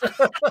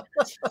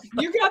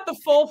 You got the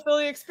full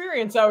Philly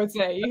experience, I would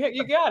say.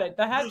 You got it,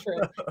 the hat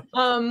trick.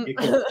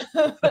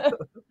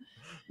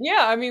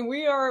 Yeah, I mean,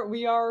 we are who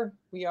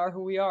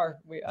we are.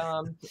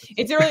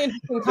 It's really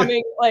interesting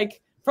coming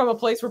like from a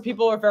place where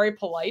people are very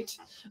polite,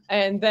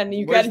 and then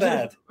you get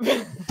into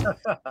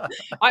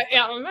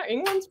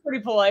England's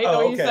pretty polite,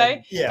 don't you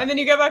say? Yeah. And then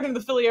you get back into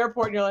the Philly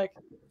airport, and you're like,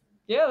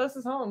 yeah, this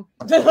is home.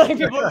 Like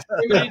people are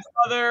screaming at each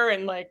other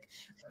and like,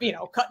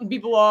 cutting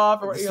people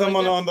off, or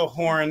someone on the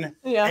horn,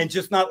 and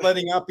just not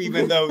letting up,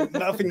 even though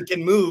nothing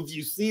can move.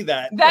 You see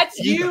that? That's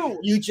you.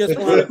 You just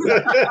want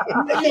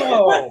to.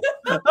 No,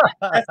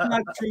 that's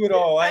not true at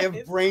all. I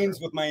have brains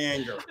with my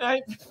anger.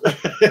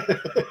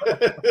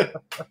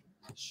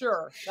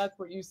 Sure, that's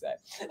what you say.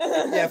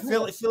 Yeah,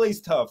 Philly's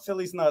tough.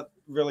 Philly's not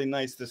really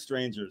nice to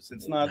strangers.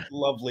 It's not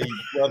lovely,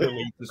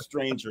 brotherly to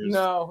strangers.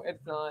 No,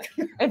 it's not.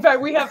 In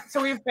fact, we have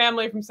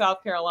family from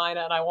South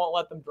Carolina, and I won't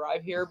let them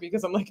drive here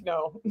because I'm like,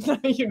 no.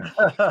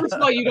 First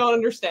of all, you don't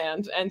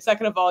understand, and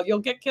second of all, you'll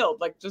get killed.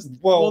 Like,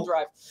 we'll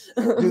drive.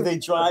 Do they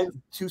drive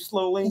too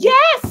slowly?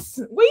 Yes,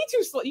 way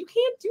too slow. You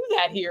can't do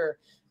that here.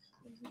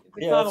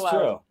 It's not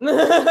allowed.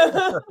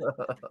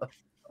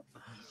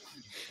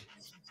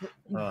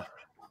 True.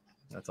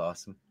 That's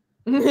awesome.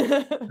 All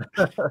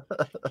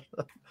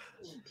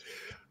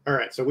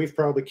right, so we've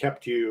probably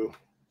kept you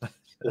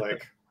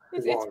like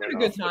it's been a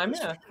good time,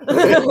 yeah.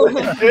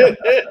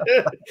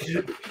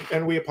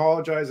 And we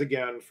apologize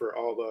again for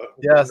all the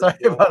sorry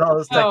about all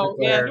this technical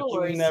error. No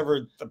worries. We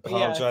never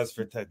apologize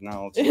for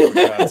technology.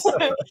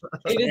 It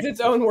is its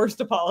own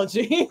worst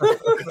apology.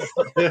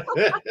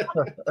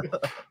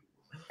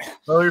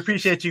 Well, we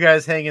appreciate you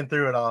guys hanging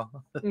through it all.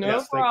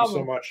 No problem. Thank you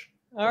so much.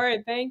 All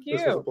right, thank you.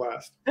 This was a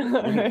blast. All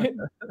right.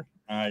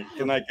 All right,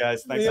 good night,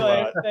 guys. Thanks a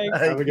lot. Thanks.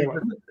 Have a good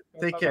one.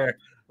 Take care.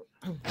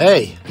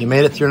 Hey, you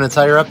made it through an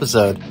entire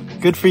episode.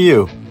 Good for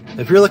you.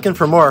 If you're looking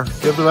for more,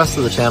 give the rest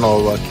of the channel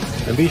a look.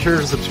 And be sure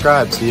to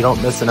subscribe so you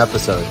don't miss an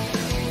episode.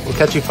 We'll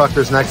catch you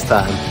fuckers next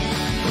time.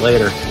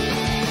 Later.